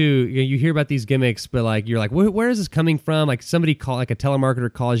nice, too. You hear about these gimmicks, but, you're like, where is this coming from? Like, somebody a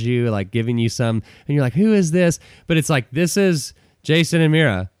telemarketer calls you, giving you some, and you're like, who is this? But it's like, this is Jayson and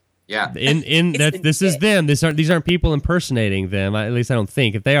Mira. Yeah. This is them. These aren't people impersonating them. At least I don't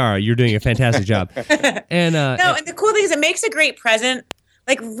think. If they are, you're doing a fantastic job. And and the cool thing is it makes a great present.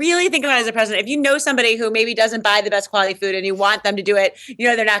 Really think about it as a present. If you know somebody who maybe doesn't buy the best quality food and you want them to do it,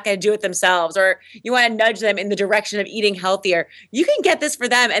 they're not going to do it themselves, or you want to nudge them in the direction of eating healthier, you can get this for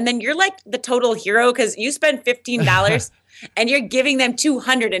them. And then you're like the total hero because you spend $15 and you're giving them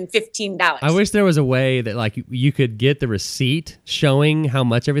 $215. I wish there was a way that you could get the receipt showing how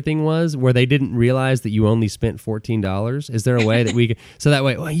much everything was, where they didn't realize that you only spent $14. Is there a way that we could, so that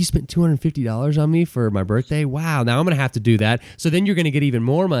way, you spent $250 on me for my birthday? Wow, now I'm going to have to do that. So then you're going to get even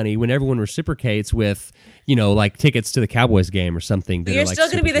more money when everyone reciprocates with, tickets to the Cowboys game or something. You're still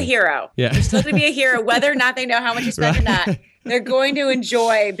going to be the hero. Yeah. You're still going to be a hero, whether or not they know how much you spent or not. They're going to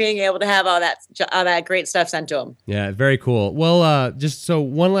enjoy being able to have all that great stuff sent to them. Yeah, very cool. Well, just so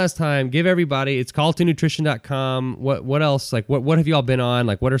one last time, give everybody, it's caltonnutrition.com. What else? What have you all been on?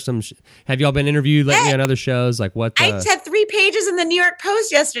 What are some, have you all been interviewed lately on other shows? I had 3 pages in the New York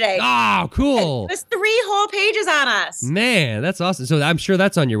Post yesterday. Oh, cool. There's 3 whole pages on us. Man, that's awesome. So I'm sure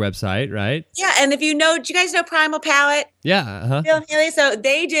that's on your website, right? Yeah, and if you know, do you guys know Primal Palette? Yeah. Uh-huh. Bill and Haley, so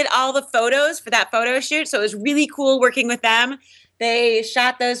they did all the photos for that photo shoot, so it was really cool working with them. They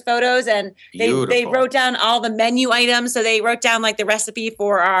shot those photos and they wrote down all the menu items. So they wrote down the recipe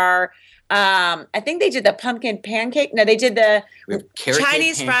for our, I think they did the pumpkin pancake. No, they did the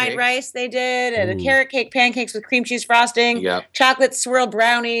Chinese fried rice they did, and the carrot cake pancakes with cream cheese frosting, chocolate swirl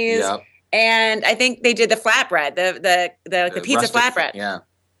brownies. And I think they did the flatbread, the pizza flatbread. Yeah.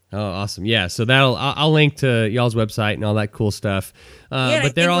 Oh, awesome. Yeah. So I'll link to y'all's website and all that cool stuff.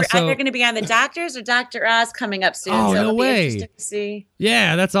 But they're also going to be on the Doctors or Dr. Oz coming up soon. Oh, so no way. Interesting to see.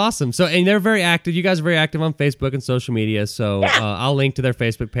 Yeah, that's awesome. So, and they're very active. You guys are very active on Facebook and social media. So I'll link to their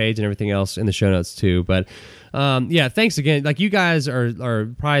Facebook page and everything else in the show notes too. But thanks again. You guys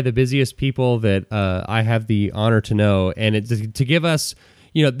are probably the busiest people that I have the honor to know. And to give us,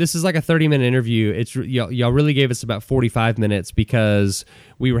 this is like a 30-minute interview. It's y'all really gave us about 45 minutes because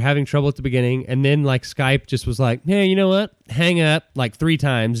we were having trouble at the beginning, and then Skype just was like, hey, you know what? Hang up 3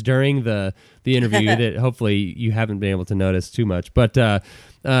 times during the interview that hopefully you haven't been able to notice too much. But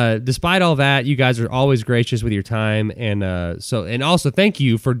despite all that, you guys are always gracious with your time, and also thank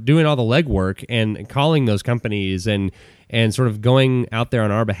you for doing all the legwork and calling those companies and sort of going out there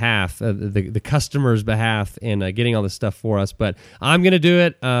on our behalf, the customer's behalf, and getting all this stuff for us. But I'm going to do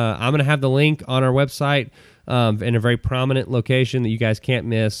it. I'm going to have the link on our website in a very prominent location that you guys can't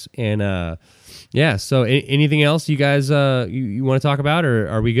miss. And so anything else you guys you want to talk about, or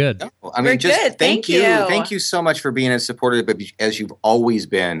are we good? No, we're good. Thank you. Thank you so much for being as supportive as you've always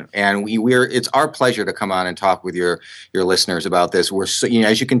been. And it's our pleasure to come on and talk with your listeners about this. We're so,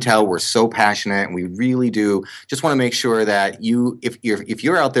 as you can tell, we're so passionate, and we really do just want to make sure that if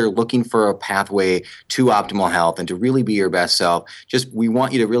you're out there looking for a pathway to optimal health and to really be your best self, we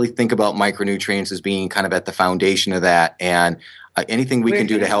want you to really think about micronutrients as being kind of at the foundation of that. And anything we can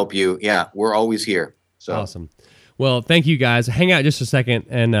do to help you, we're always here. So awesome. Well, thank you guys. Hang out just a second,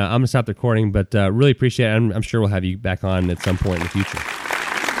 and I'm going to stop the recording, but really appreciate it. I'm sure we'll have you back on at some point in the future.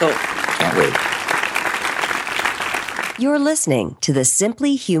 Cool. Can't wait. You're listening to the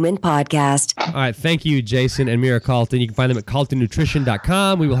Simply Human podcast. All right. Thank you, Jayson and Mira Calton. You can find them at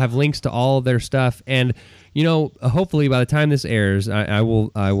caltonnutrition.com. We will have links to all of their stuff. And hopefully by the time this airs, I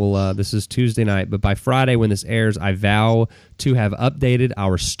will. This is Tuesday night, but by Friday when this airs, I vow to have updated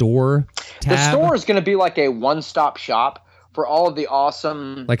our store tab. The store is going to be like a one-stop shop for all of the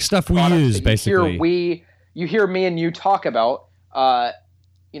awesome stuff we use. Basically, you hear me and you talk about.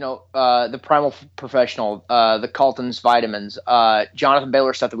 The Primal Professional, the Calton's vitamins, Jonathan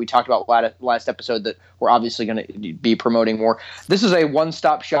Baylor stuff that we talked about last episode that we're obviously going to be promoting more. This is a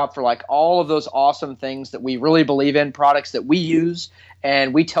one-stop shop for all of those awesome things that we really believe in, products that we use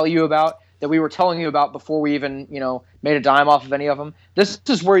and we tell you about. that we were telling you about before we even, made a dime off of any of them. This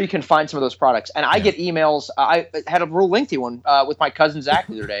is where you can find some of those products. And I get emails. I had a real lengthy one with my cousin Zach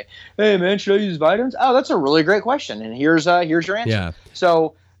the other day. Hey man, should I use vitamins? Oh, that's a really great question. And here's your answer. Yeah.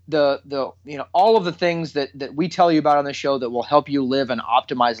 So the all of the things that we tell you about on the show that will help you live an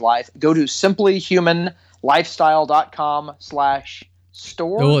optimized life, go to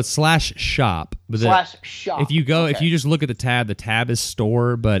simplyhumanlifestyle.com/store. Well, it's /shop. But /shop. If you just look at the tab is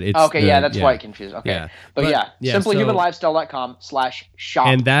store, but it's okay. That's why I confused. Okay, yeah. but simplyhumanlifestyle.com/shop.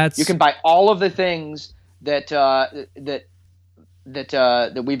 And you can buy all of the things that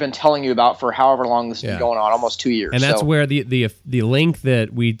we've been telling you about for however long this has been going on, almost 2 years. And that's where the link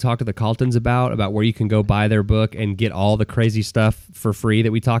that we talked to the Caltons about where you can go buy their book and get all the crazy stuff for free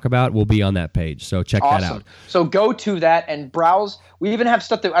that we talk about will be on that page. So check that out. So go to that and browse. We even have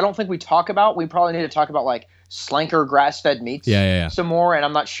stuff that I don't think we talk about. We probably need to talk about like Slanker grass-fed meats some more. And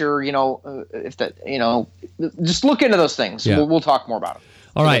I'm not sure, if that, just look into those things. Yeah. We'll talk more about them.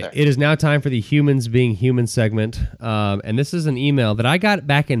 All right, it is now time for the Humans Being Human segment, and this is an email that I got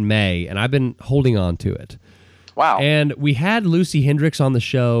back in May, and I've been holding on to it. Wow. And we had Lucy Hendricks on the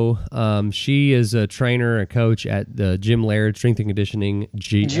show. She is a trainer, a coach at the Jim Laird Strength and Conditioning.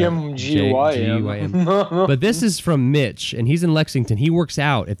 GYM. But this is from Mitch, and he's in Lexington. He works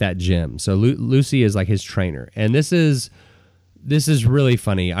out at that gym, so Lucy is like his trainer, and this is really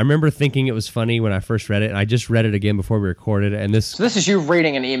funny. I remember thinking it was funny when I first read it, and I just read it again before we recorded it. So this is you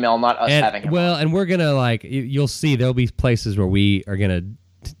reading an email, not us having it. Well, and we're gonna you'll see there'll be places where we are gonna,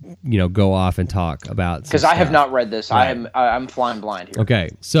 go off and talk about. Because I have not read this. Right. I'm flying blind here. Okay,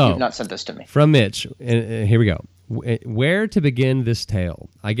 so you've not sent this to me. From Mitch, and here we go. Where to begin this tale?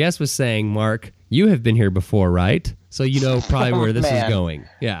 I guess was saying, Mark, you have been here before, right? So you know probably where this is going.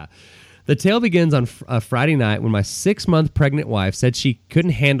 Yeah. The tale begins on Friday night when my 6-month pregnant wife said she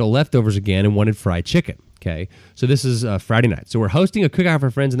couldn't handle leftovers again and wanted fried chicken. Okay, so this is Friday night. So we're hosting a cookout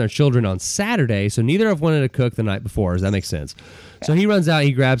for friends and their children on Saturday, so neither of us wanted to cook the night before. Does that make sense? Yeah. So he runs out,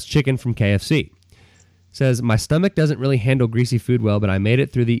 he grabs chicken from KFC. Says, my stomach doesn't really handle greasy food well, but I made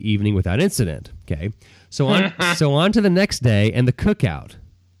it through the evening without incident. Okay, so on to the next day and the cookout.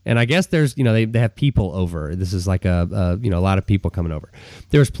 And I guess there's, they have people over. This is like a lot of people coming over.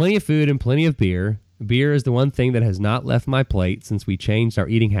 There was plenty of food and plenty of beer. Beer is the one thing that has not left my plate since we changed our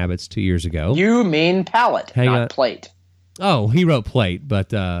eating habits 2 years ago. You mean palate, not plate. Oh, he wrote plate,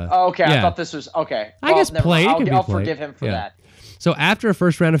 but... okay, yeah. I thought this was... Okay. I guess plate. I'll forgive him for that. So after a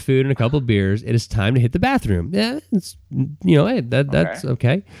first round of food and a couple of beers, it is time to hit the bathroom. Yeah, it's hey, that's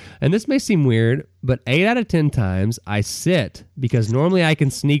okay. And this may seem weird, but 8 out of 10 times I sit because normally I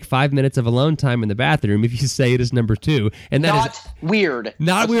can sneak 5 minutes of alone time in the bathroom if you say it is number 2, and that is weird.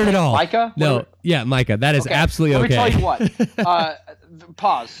 Not weird at all. Micah? No, yeah, Micah. That is absolutely okay. Let me tell you what.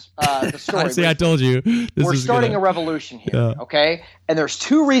 Pause the story. See, I told you. We're starting a revolution here, okay? And there's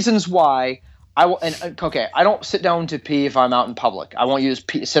 2 reasons why. I don't sit down to pee if I'm out in public. I won't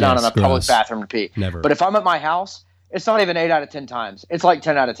sit down in a public bathroom to pee. Never. But if I'm at my house, it's not even 8 out of 10 times. It's like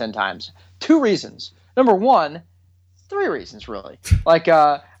 10 out of 10 times. 2 reasons. Number 1, 3 reasons really. Like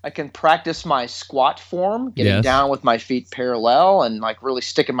I can practice my squat form, getting down with my feet parallel and like really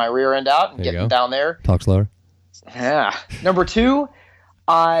sticking my rear end out and getting down there. Talk slower. Yeah. Number 2,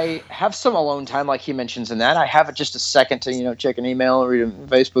 I have some alone time, like he mentions in that. I have just a second to check an email, read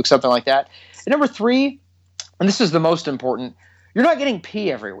Facebook, something like that. And number 3, and this is the most important, you're not getting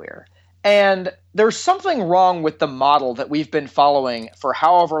pee everywhere. And there's something wrong with the model that we've been following for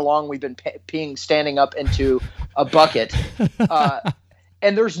however long we've been peeing standing up into a bucket.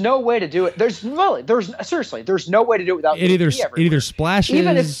 And there's no way to do it. There's no way to do it without it. Either splashes,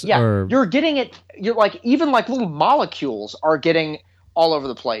 even if or you're getting it. You're like even like little molecules are getting all over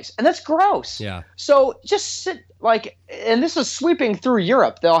the place, and that's gross. Yeah. So just sit and this is sweeping through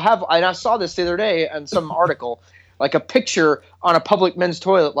Europe. They'll have, and I saw this the other day in some article, like a picture on a public men's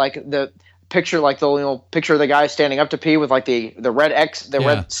toilet, like the picture, like the picture of the guy standing up to pee with like the red X,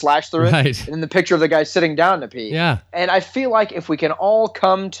 red slash through it, right. And then the picture of the guy sitting down to pee. Yeah. And I feel like if we can all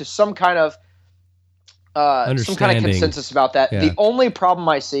come to some kind of consensus about that, the only problem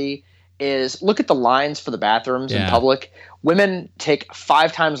I see is look at the lines for the bathrooms in public. Women take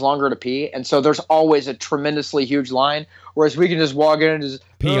 5 times longer to pee, and so there's always a tremendously huge line, whereas we can just walk in and just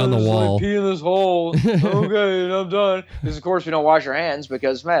pee on the wall. Pee in this hole. Okay, and I'm done. Because, of course, we don't wash our hands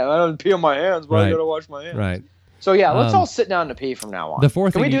because, man, I don't pee on my hands, but I got to wash my hands. Right. So, yeah, let's all sit down to pee from now on.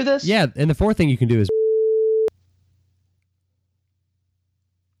 Can we do this? Yeah, and the 4th thing you can do is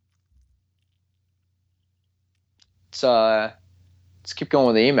let's keep going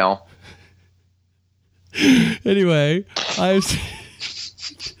with the email. Anyway,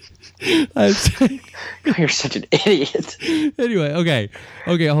 You're such an idiot. Anyway,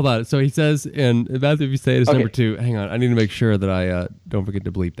 okay, hold on. So he says, and Matthew, if you say it is number 2. Hang on, I need to make sure that I don't forget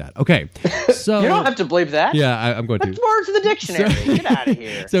to bleep that. Okay, so you don't have to bleep that. Yeah, I'm going to. That's words in the dictionary. Get out of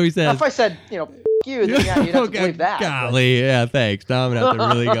here. So he says, now, if I said, you, then you'd have to bleep that. Golly, yeah, thanks. Now I'm gonna have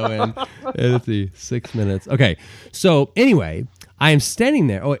to really go in. Let's see, 6 minutes. Okay, so anyway, I am standing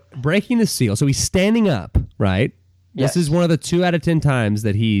there, breaking the seal. So he's standing up, right? Yes. This is one of the 2 out of 10 times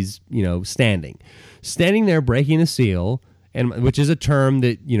that he's, standing there breaking the seal, and which is a term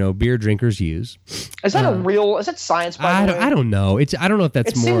that beer drinkers use. Is that is that science? By the way? I don't know. I don't know if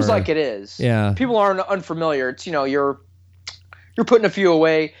that's it more. It seems like it is. Yeah. People aren't unfamiliar. It's you're putting a few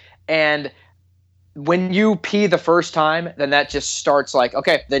away, and when you pee the first time, then that just starts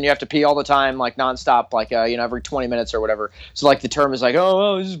then you have to pee all the time, nonstop, every 20 minutes or whatever. So the term is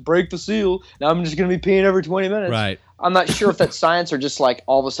just break the seal. Now I'm just going to be peeing every 20 minutes. Right. I'm not sure if that's science or just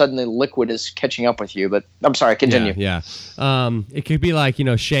all of a sudden the liquid is catching up with you, but I'm sorry, continue. Yeah. It could be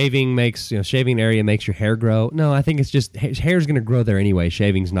shaving area makes your hair grow. No, I think it's just hair's going to grow there anyway.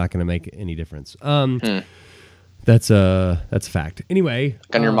 Shaving's not going to make any difference. That's a fact. Anyway,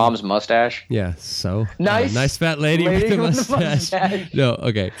 on your mom's mustache. Yeah, so nice fat lady with a mustache. No,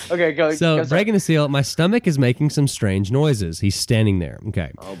 okay. Okay, go. So breaking the seal, my stomach is making some strange noises. He's standing there.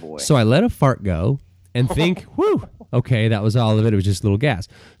 Okay. Oh boy. So I let a fart go and think, whew, okay, that was all of it. It was just a little gas.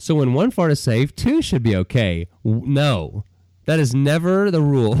 So when 1 fart is safe, 2 should be okay. No, that is never the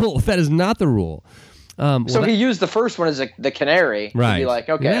rule. That is not the rule. So he used the first one as the canary. Right. To be like,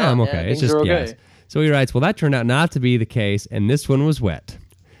 okay, yeah, I'm okay. It's just okay. Yes. So he writes, well, that turned out not to be the case, and this one was wet.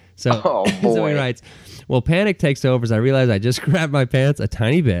 So, so he writes, well, panic takes over as I realize I just grabbed my pants a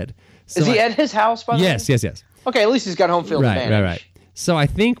tiny bit. So is he at his house, by the way? Yes. Okay, at least he's got home field advantage. Right. So I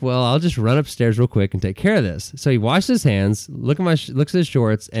think, well, I'll just run upstairs real quick and take care of this. So he washes his hands, looks at his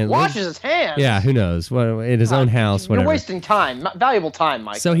shorts, and washes his hands. Yeah, who knows? In his own house, whatever. You're wasting time, valuable time,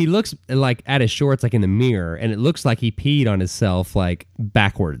 Mike. So he looks at his shorts in the mirror, and it looks like he peed on himself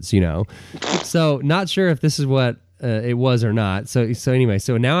backwards, So not sure if this is what it was or not. So anyway,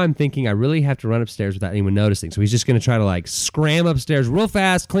 so now I'm thinking I really have to run upstairs without anyone noticing. So he's just going to try to scram upstairs real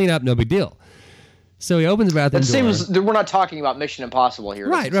fast, clean up, no big deal. So he opens the bathroom door. It seems we're not talking about Mission Impossible here.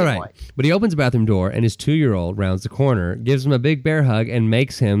 Right. But he opens the bathroom door, and his 2-year-old rounds the corner, gives him a big bear hug, and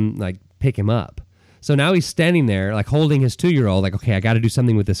makes him pick him up. So now he's standing there, holding his 2-year-old, okay, I got to do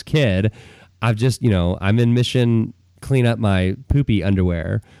something with this kid. I've just, I'm in mission clean up my poopy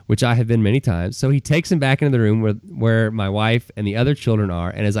underwear, which I have been many times. So he takes him back into the room where my wife and the other children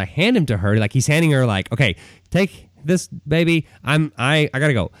are, and as I hand him to her, he's handing her okay, take this baby. I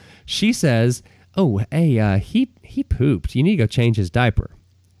gotta go. She says, oh, hey, he pooped. You need to go change his diaper.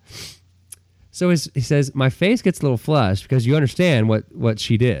 So he says, my face gets a little flushed because you understand what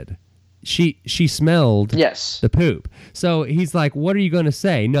she did. She smelled the poop. So he's like, what are you going to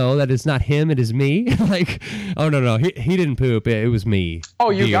say? No, that is not him. It is me. Oh, no. He didn't poop. It was me.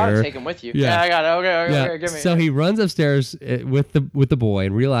 Oh, you got to take him with you. Yeah, I got it. Okay, give me. So he runs upstairs with the boy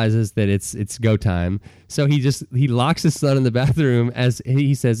and realizes that it's go time. So he locks his son in the bathroom as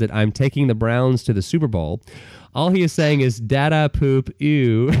he says that I'm taking the Browns to the Super Bowl. All he is saying is, dada, poop,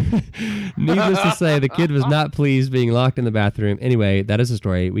 ew. Needless to say, the kid was not pleased being locked in the bathroom. Anyway, that is the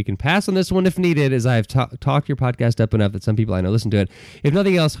story. We can pass on this one if needed, as I have talked your podcast up enough that some people I know listen to it. If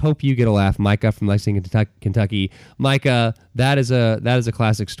nothing else, hope you get a laugh. Micah from Lexington, Kentucky. Micah, that is a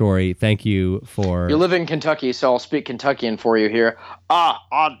classic story. Thank you for... You live in Kentucky, so I'll speak Kentuckian for you here.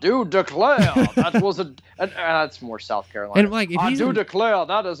 I do declare that was that's more South Carolina. And Mike, I do declare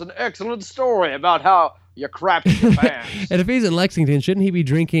that is an excellent story about how you crapped your pants. And if he's in Lexington, shouldn't he be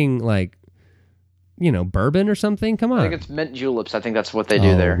drinking bourbon or something? Come on. I think it's mint juleps. I think that's what they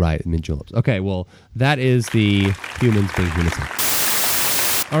do there. Right, mint juleps. Okay, well, that is the humans being humans.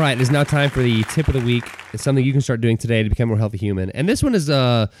 All right, it is now time for the tip of the week. It's something you can start doing today to become a more healthy human. And this one is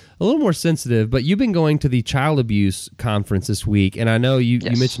a little more sensitive, but you've been going to the child abuse conference this week, and I know you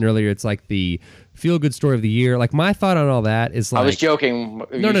mentioned earlier it's the feel-good story of the year. My thought on all that is I was joking.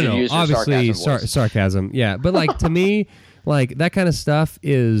 No. Obviously, sarcasm. Yeah, but to me, that kind of stuff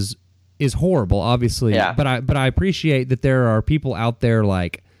is horrible, obviously. Yeah. But I appreciate that there are people out there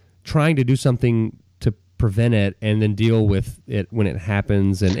trying to do something to prevent it and then deal with it when it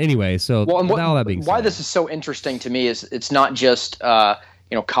happens. And anyway, so with all that being said, why this is so interesting to me is it's not just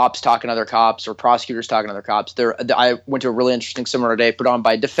cops talking to other cops or prosecutors talking to other cops. I went to a really interesting seminar today put on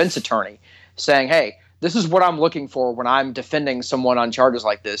by a defense attorney saying, hey, this is what I'm looking for when I'm defending someone on charges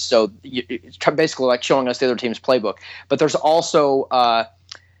like this. So it's basically showing us the other team's playbook. But there's also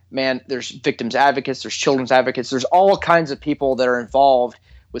there's victims advocates, there's children's advocates, there's all kinds of people that are involved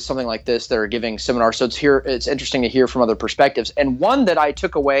with something like this that are giving seminars. So it's interesting to hear from other perspectives. And one that I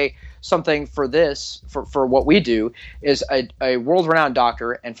took away something for this, for what we do, is a world-renowned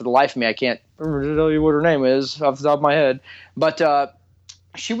doctor, and for the life of me, I can't remember to tell you what her name is off the top of my head, but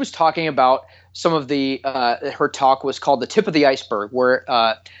she was talking about some of her talk was called The Tip of the Iceberg, where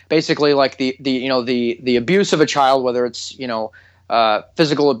basically like the abuse of a child, whether it's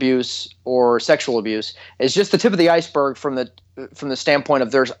physical abuse or sexual abuse, is just the tip of the iceberg from the standpoint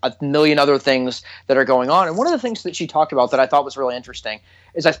of there's a million other things that are going on. And one of the things that she talked about that I thought was really interesting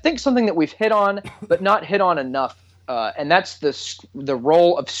is I think something that we've hit on but not hit on enough, and that's the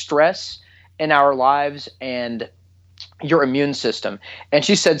role of stress in our lives and your immune system. And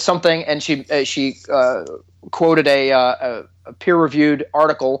she said something, and she quoted a peer-reviewed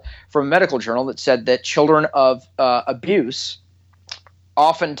article from a medical journal that said that children of abuse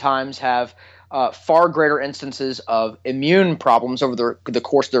oftentimes have far greater instances of immune problems over the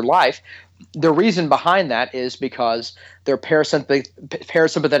course of their life. The reason behind that is because their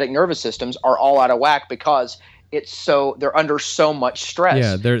parasympathetic nervous systems are all out of whack because they're under so much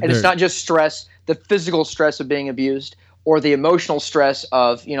stress. Yeah, it's not just stress, the physical stress of being abused, or the emotional stress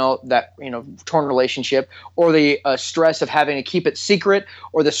of torn relationship, or the stress of having to keep it secret,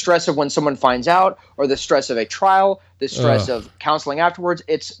 or the stress of when someone finds out, or the stress of a trial, the stress of counseling afterwards.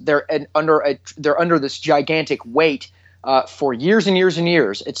 They're under this gigantic weight for years and years and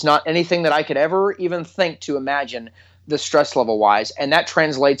years. It's not anything that I could ever even think to imagine the stress level wise, and that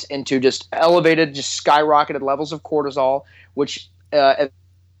translates into just elevated, just skyrocketed levels of cortisol, which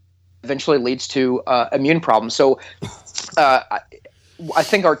eventually leads to immune problems. So I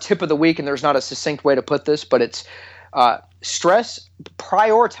think our tip of the week, and there's not a succinct way to put this, but it's stress.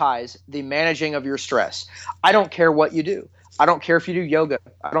 Prioritize the managing of your stress. I don't care what you do. I don't care if you do yoga.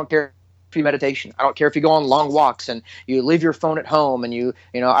 I don't care if you meditation. I don't care if you go on long walks and you leave your phone at home, and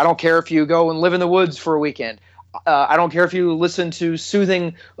I don't care if you go and live in the woods for a weekend. I don't care if you listen to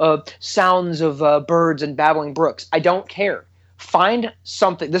soothing sounds of birds and babbling brooks. I don't care. Find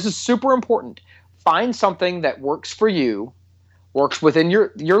something. This is super important. Find something that works for you, works within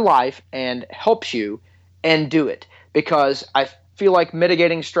your life, and helps you, and do it. Because I feel like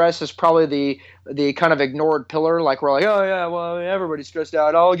mitigating stress is probably the kind of ignored pillar. Like we're like, oh yeah, well everybody's stressed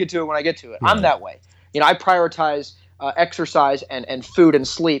out. I'll get to it when I get to it. Right. I'm that way. I prioritize exercise and food and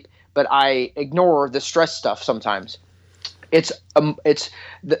sleep, but I ignore the stress stuff sometimes. It's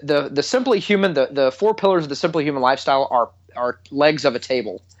the Simply Human. The 4 pillars of the Simply Human lifestyle are legs of a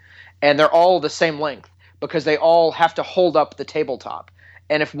table, and they're all the same length because they all have to hold up the tabletop.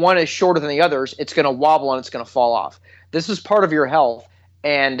 And if one is shorter than the others, it's going to wobble and it's going to fall off. This is part of your health,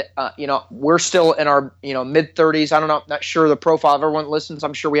 and we're still in our mid 30s. I don't know, not sure the profile of everyone that listens.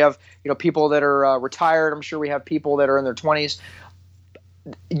 I'm sure we have people that are retired. I'm sure we have people that are in their 20s.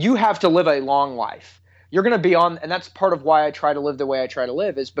 You have to live a long life. You're going to be on, and that's part of why I try to live the way I try to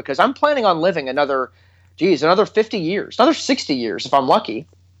live, is because I'm planning on living another 50 years, another 60 years if I'm lucky.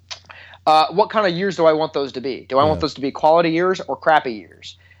 What kind of years do I want those to be? Do I want those to be quality years or crappy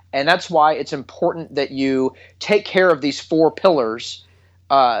years? And that's why it's important that you take care of these 4 pillars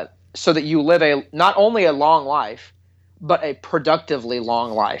so that you live not only a long life, but a productively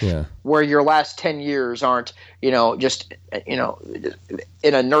long life, where your last 10 years aren't, just,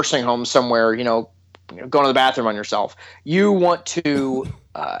 in a nursing home somewhere, going to the bathroom on yourself. You want to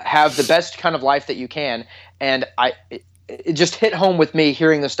have the best kind of life that you can. And it just hit home with me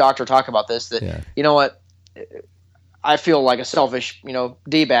hearing this doctor talk about this, that, you know what, I feel like a selfish,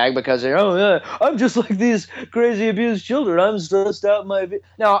 D-bag because I'm just like these crazy abused children. I'm stressed out.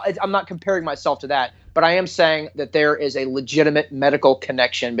 Now, I'm not comparing myself to that, but I am saying that there is a legitimate medical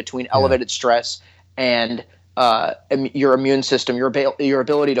connection between elevated stress and your immune system, your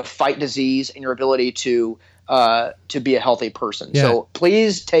ability to fight disease, and your ability to be a healthy person. Yeah. So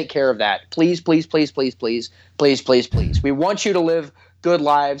please take care of that. Please, please, please, please, please, please, please, please. We want you to live good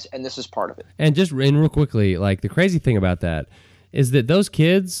lives, and this is part of it. And real quickly, like the crazy thing about that is that those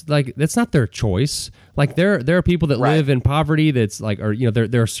kids, like, that's not their choice. Like there are people that live in poverty that's like, or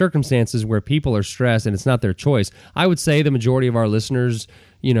there are circumstances where people are stressed and it's not their choice. I would say the majority of our listeners,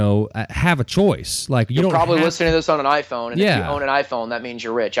 have a choice. Like you're probably listening to this on an iPhone, and if you own an iPhone, that means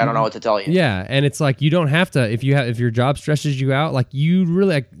you're rich. I don't know what to tell you. Yeah, and it's like you don't have to if your job stresses you out. Like you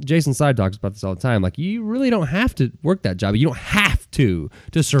really, like Jayson Side talks about this all the time. Like you really don't have to work that job. You don't have to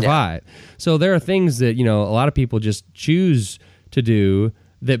survive. Yeah. So there are things that a lot of people just choose to do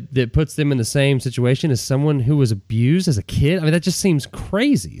that puts them in the same situation as someone who was abused as a kid. I mean, that just seems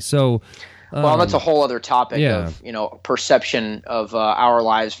crazy. So. Well, that's a whole other topic of, perception of our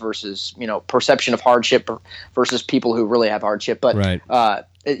lives versus, perception of hardship versus people who really have hardship. But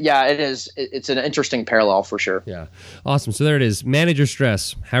It is. It's an interesting parallel for sure. Yeah. Awesome. So there it is. Manage your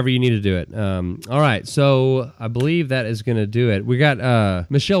stress, however you need to do it. All right. So I believe that is going to do it. We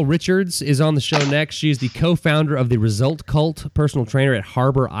got Michelle Richards is on the show next. She's the co-founder of the Result Cult, personal trainer at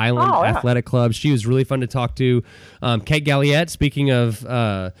Harbor Island Athletic Club. She was really fun to talk to. Kate Galliette, speaking of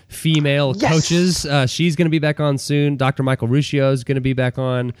female coaches, she's going to be back on soon. Dr. Michael Ruscio is going to be back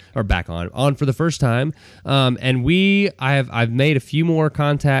on for the first time. And I've made a few more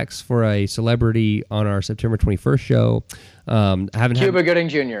contacts for a celebrity on our September 21st show. Cuba Gooding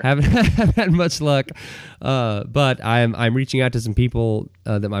Jr. Haven't had much luck, but I'm reaching out to some people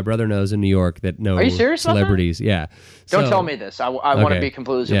that my brother knows in New York that know Are you serious celebrities. Yeah. Don't tell me this. I want to be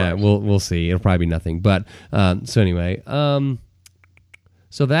completely surprised. Yeah, we'll see. It'll probably be nothing. But so anyway,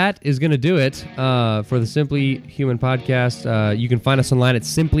 so that is going to do it for the Simply Human podcast. You can find us online at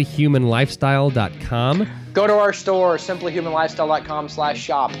simplyhumanlifestyle.com. Go to our store,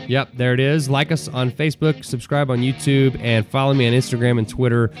 simplyhumanlifestyle.com/shop. Yep, there it is. Like us on Facebook, subscribe on YouTube, and follow me on Instagram and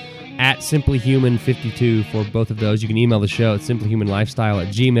Twitter at simplyhuman52 for both of those. You can email the show at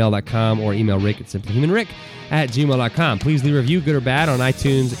simplyhumanlifestyle@gmail.com or email Rick at simplyhumanrick@gmail.com. Please leave a review, good or bad, on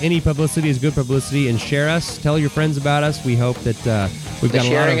iTunes. Any publicity is good publicity, and share us. Tell your friends about us. We hope that we've got a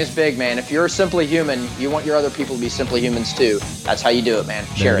lot of... sharing is big, man. If you're simply human, you want your other people to be simply humans too. That's how you do it, man.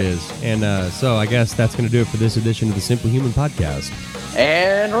 Share it. There it is. And so I guess that's going to do it for this edition of the Simply Human podcast.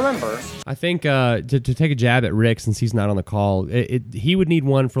 And remember, I think to take a jab at Rick, since he's not on the call, he would need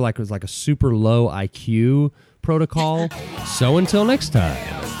one for like a super low IQ protocol. So until next time,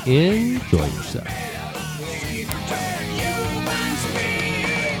 enjoy yourself.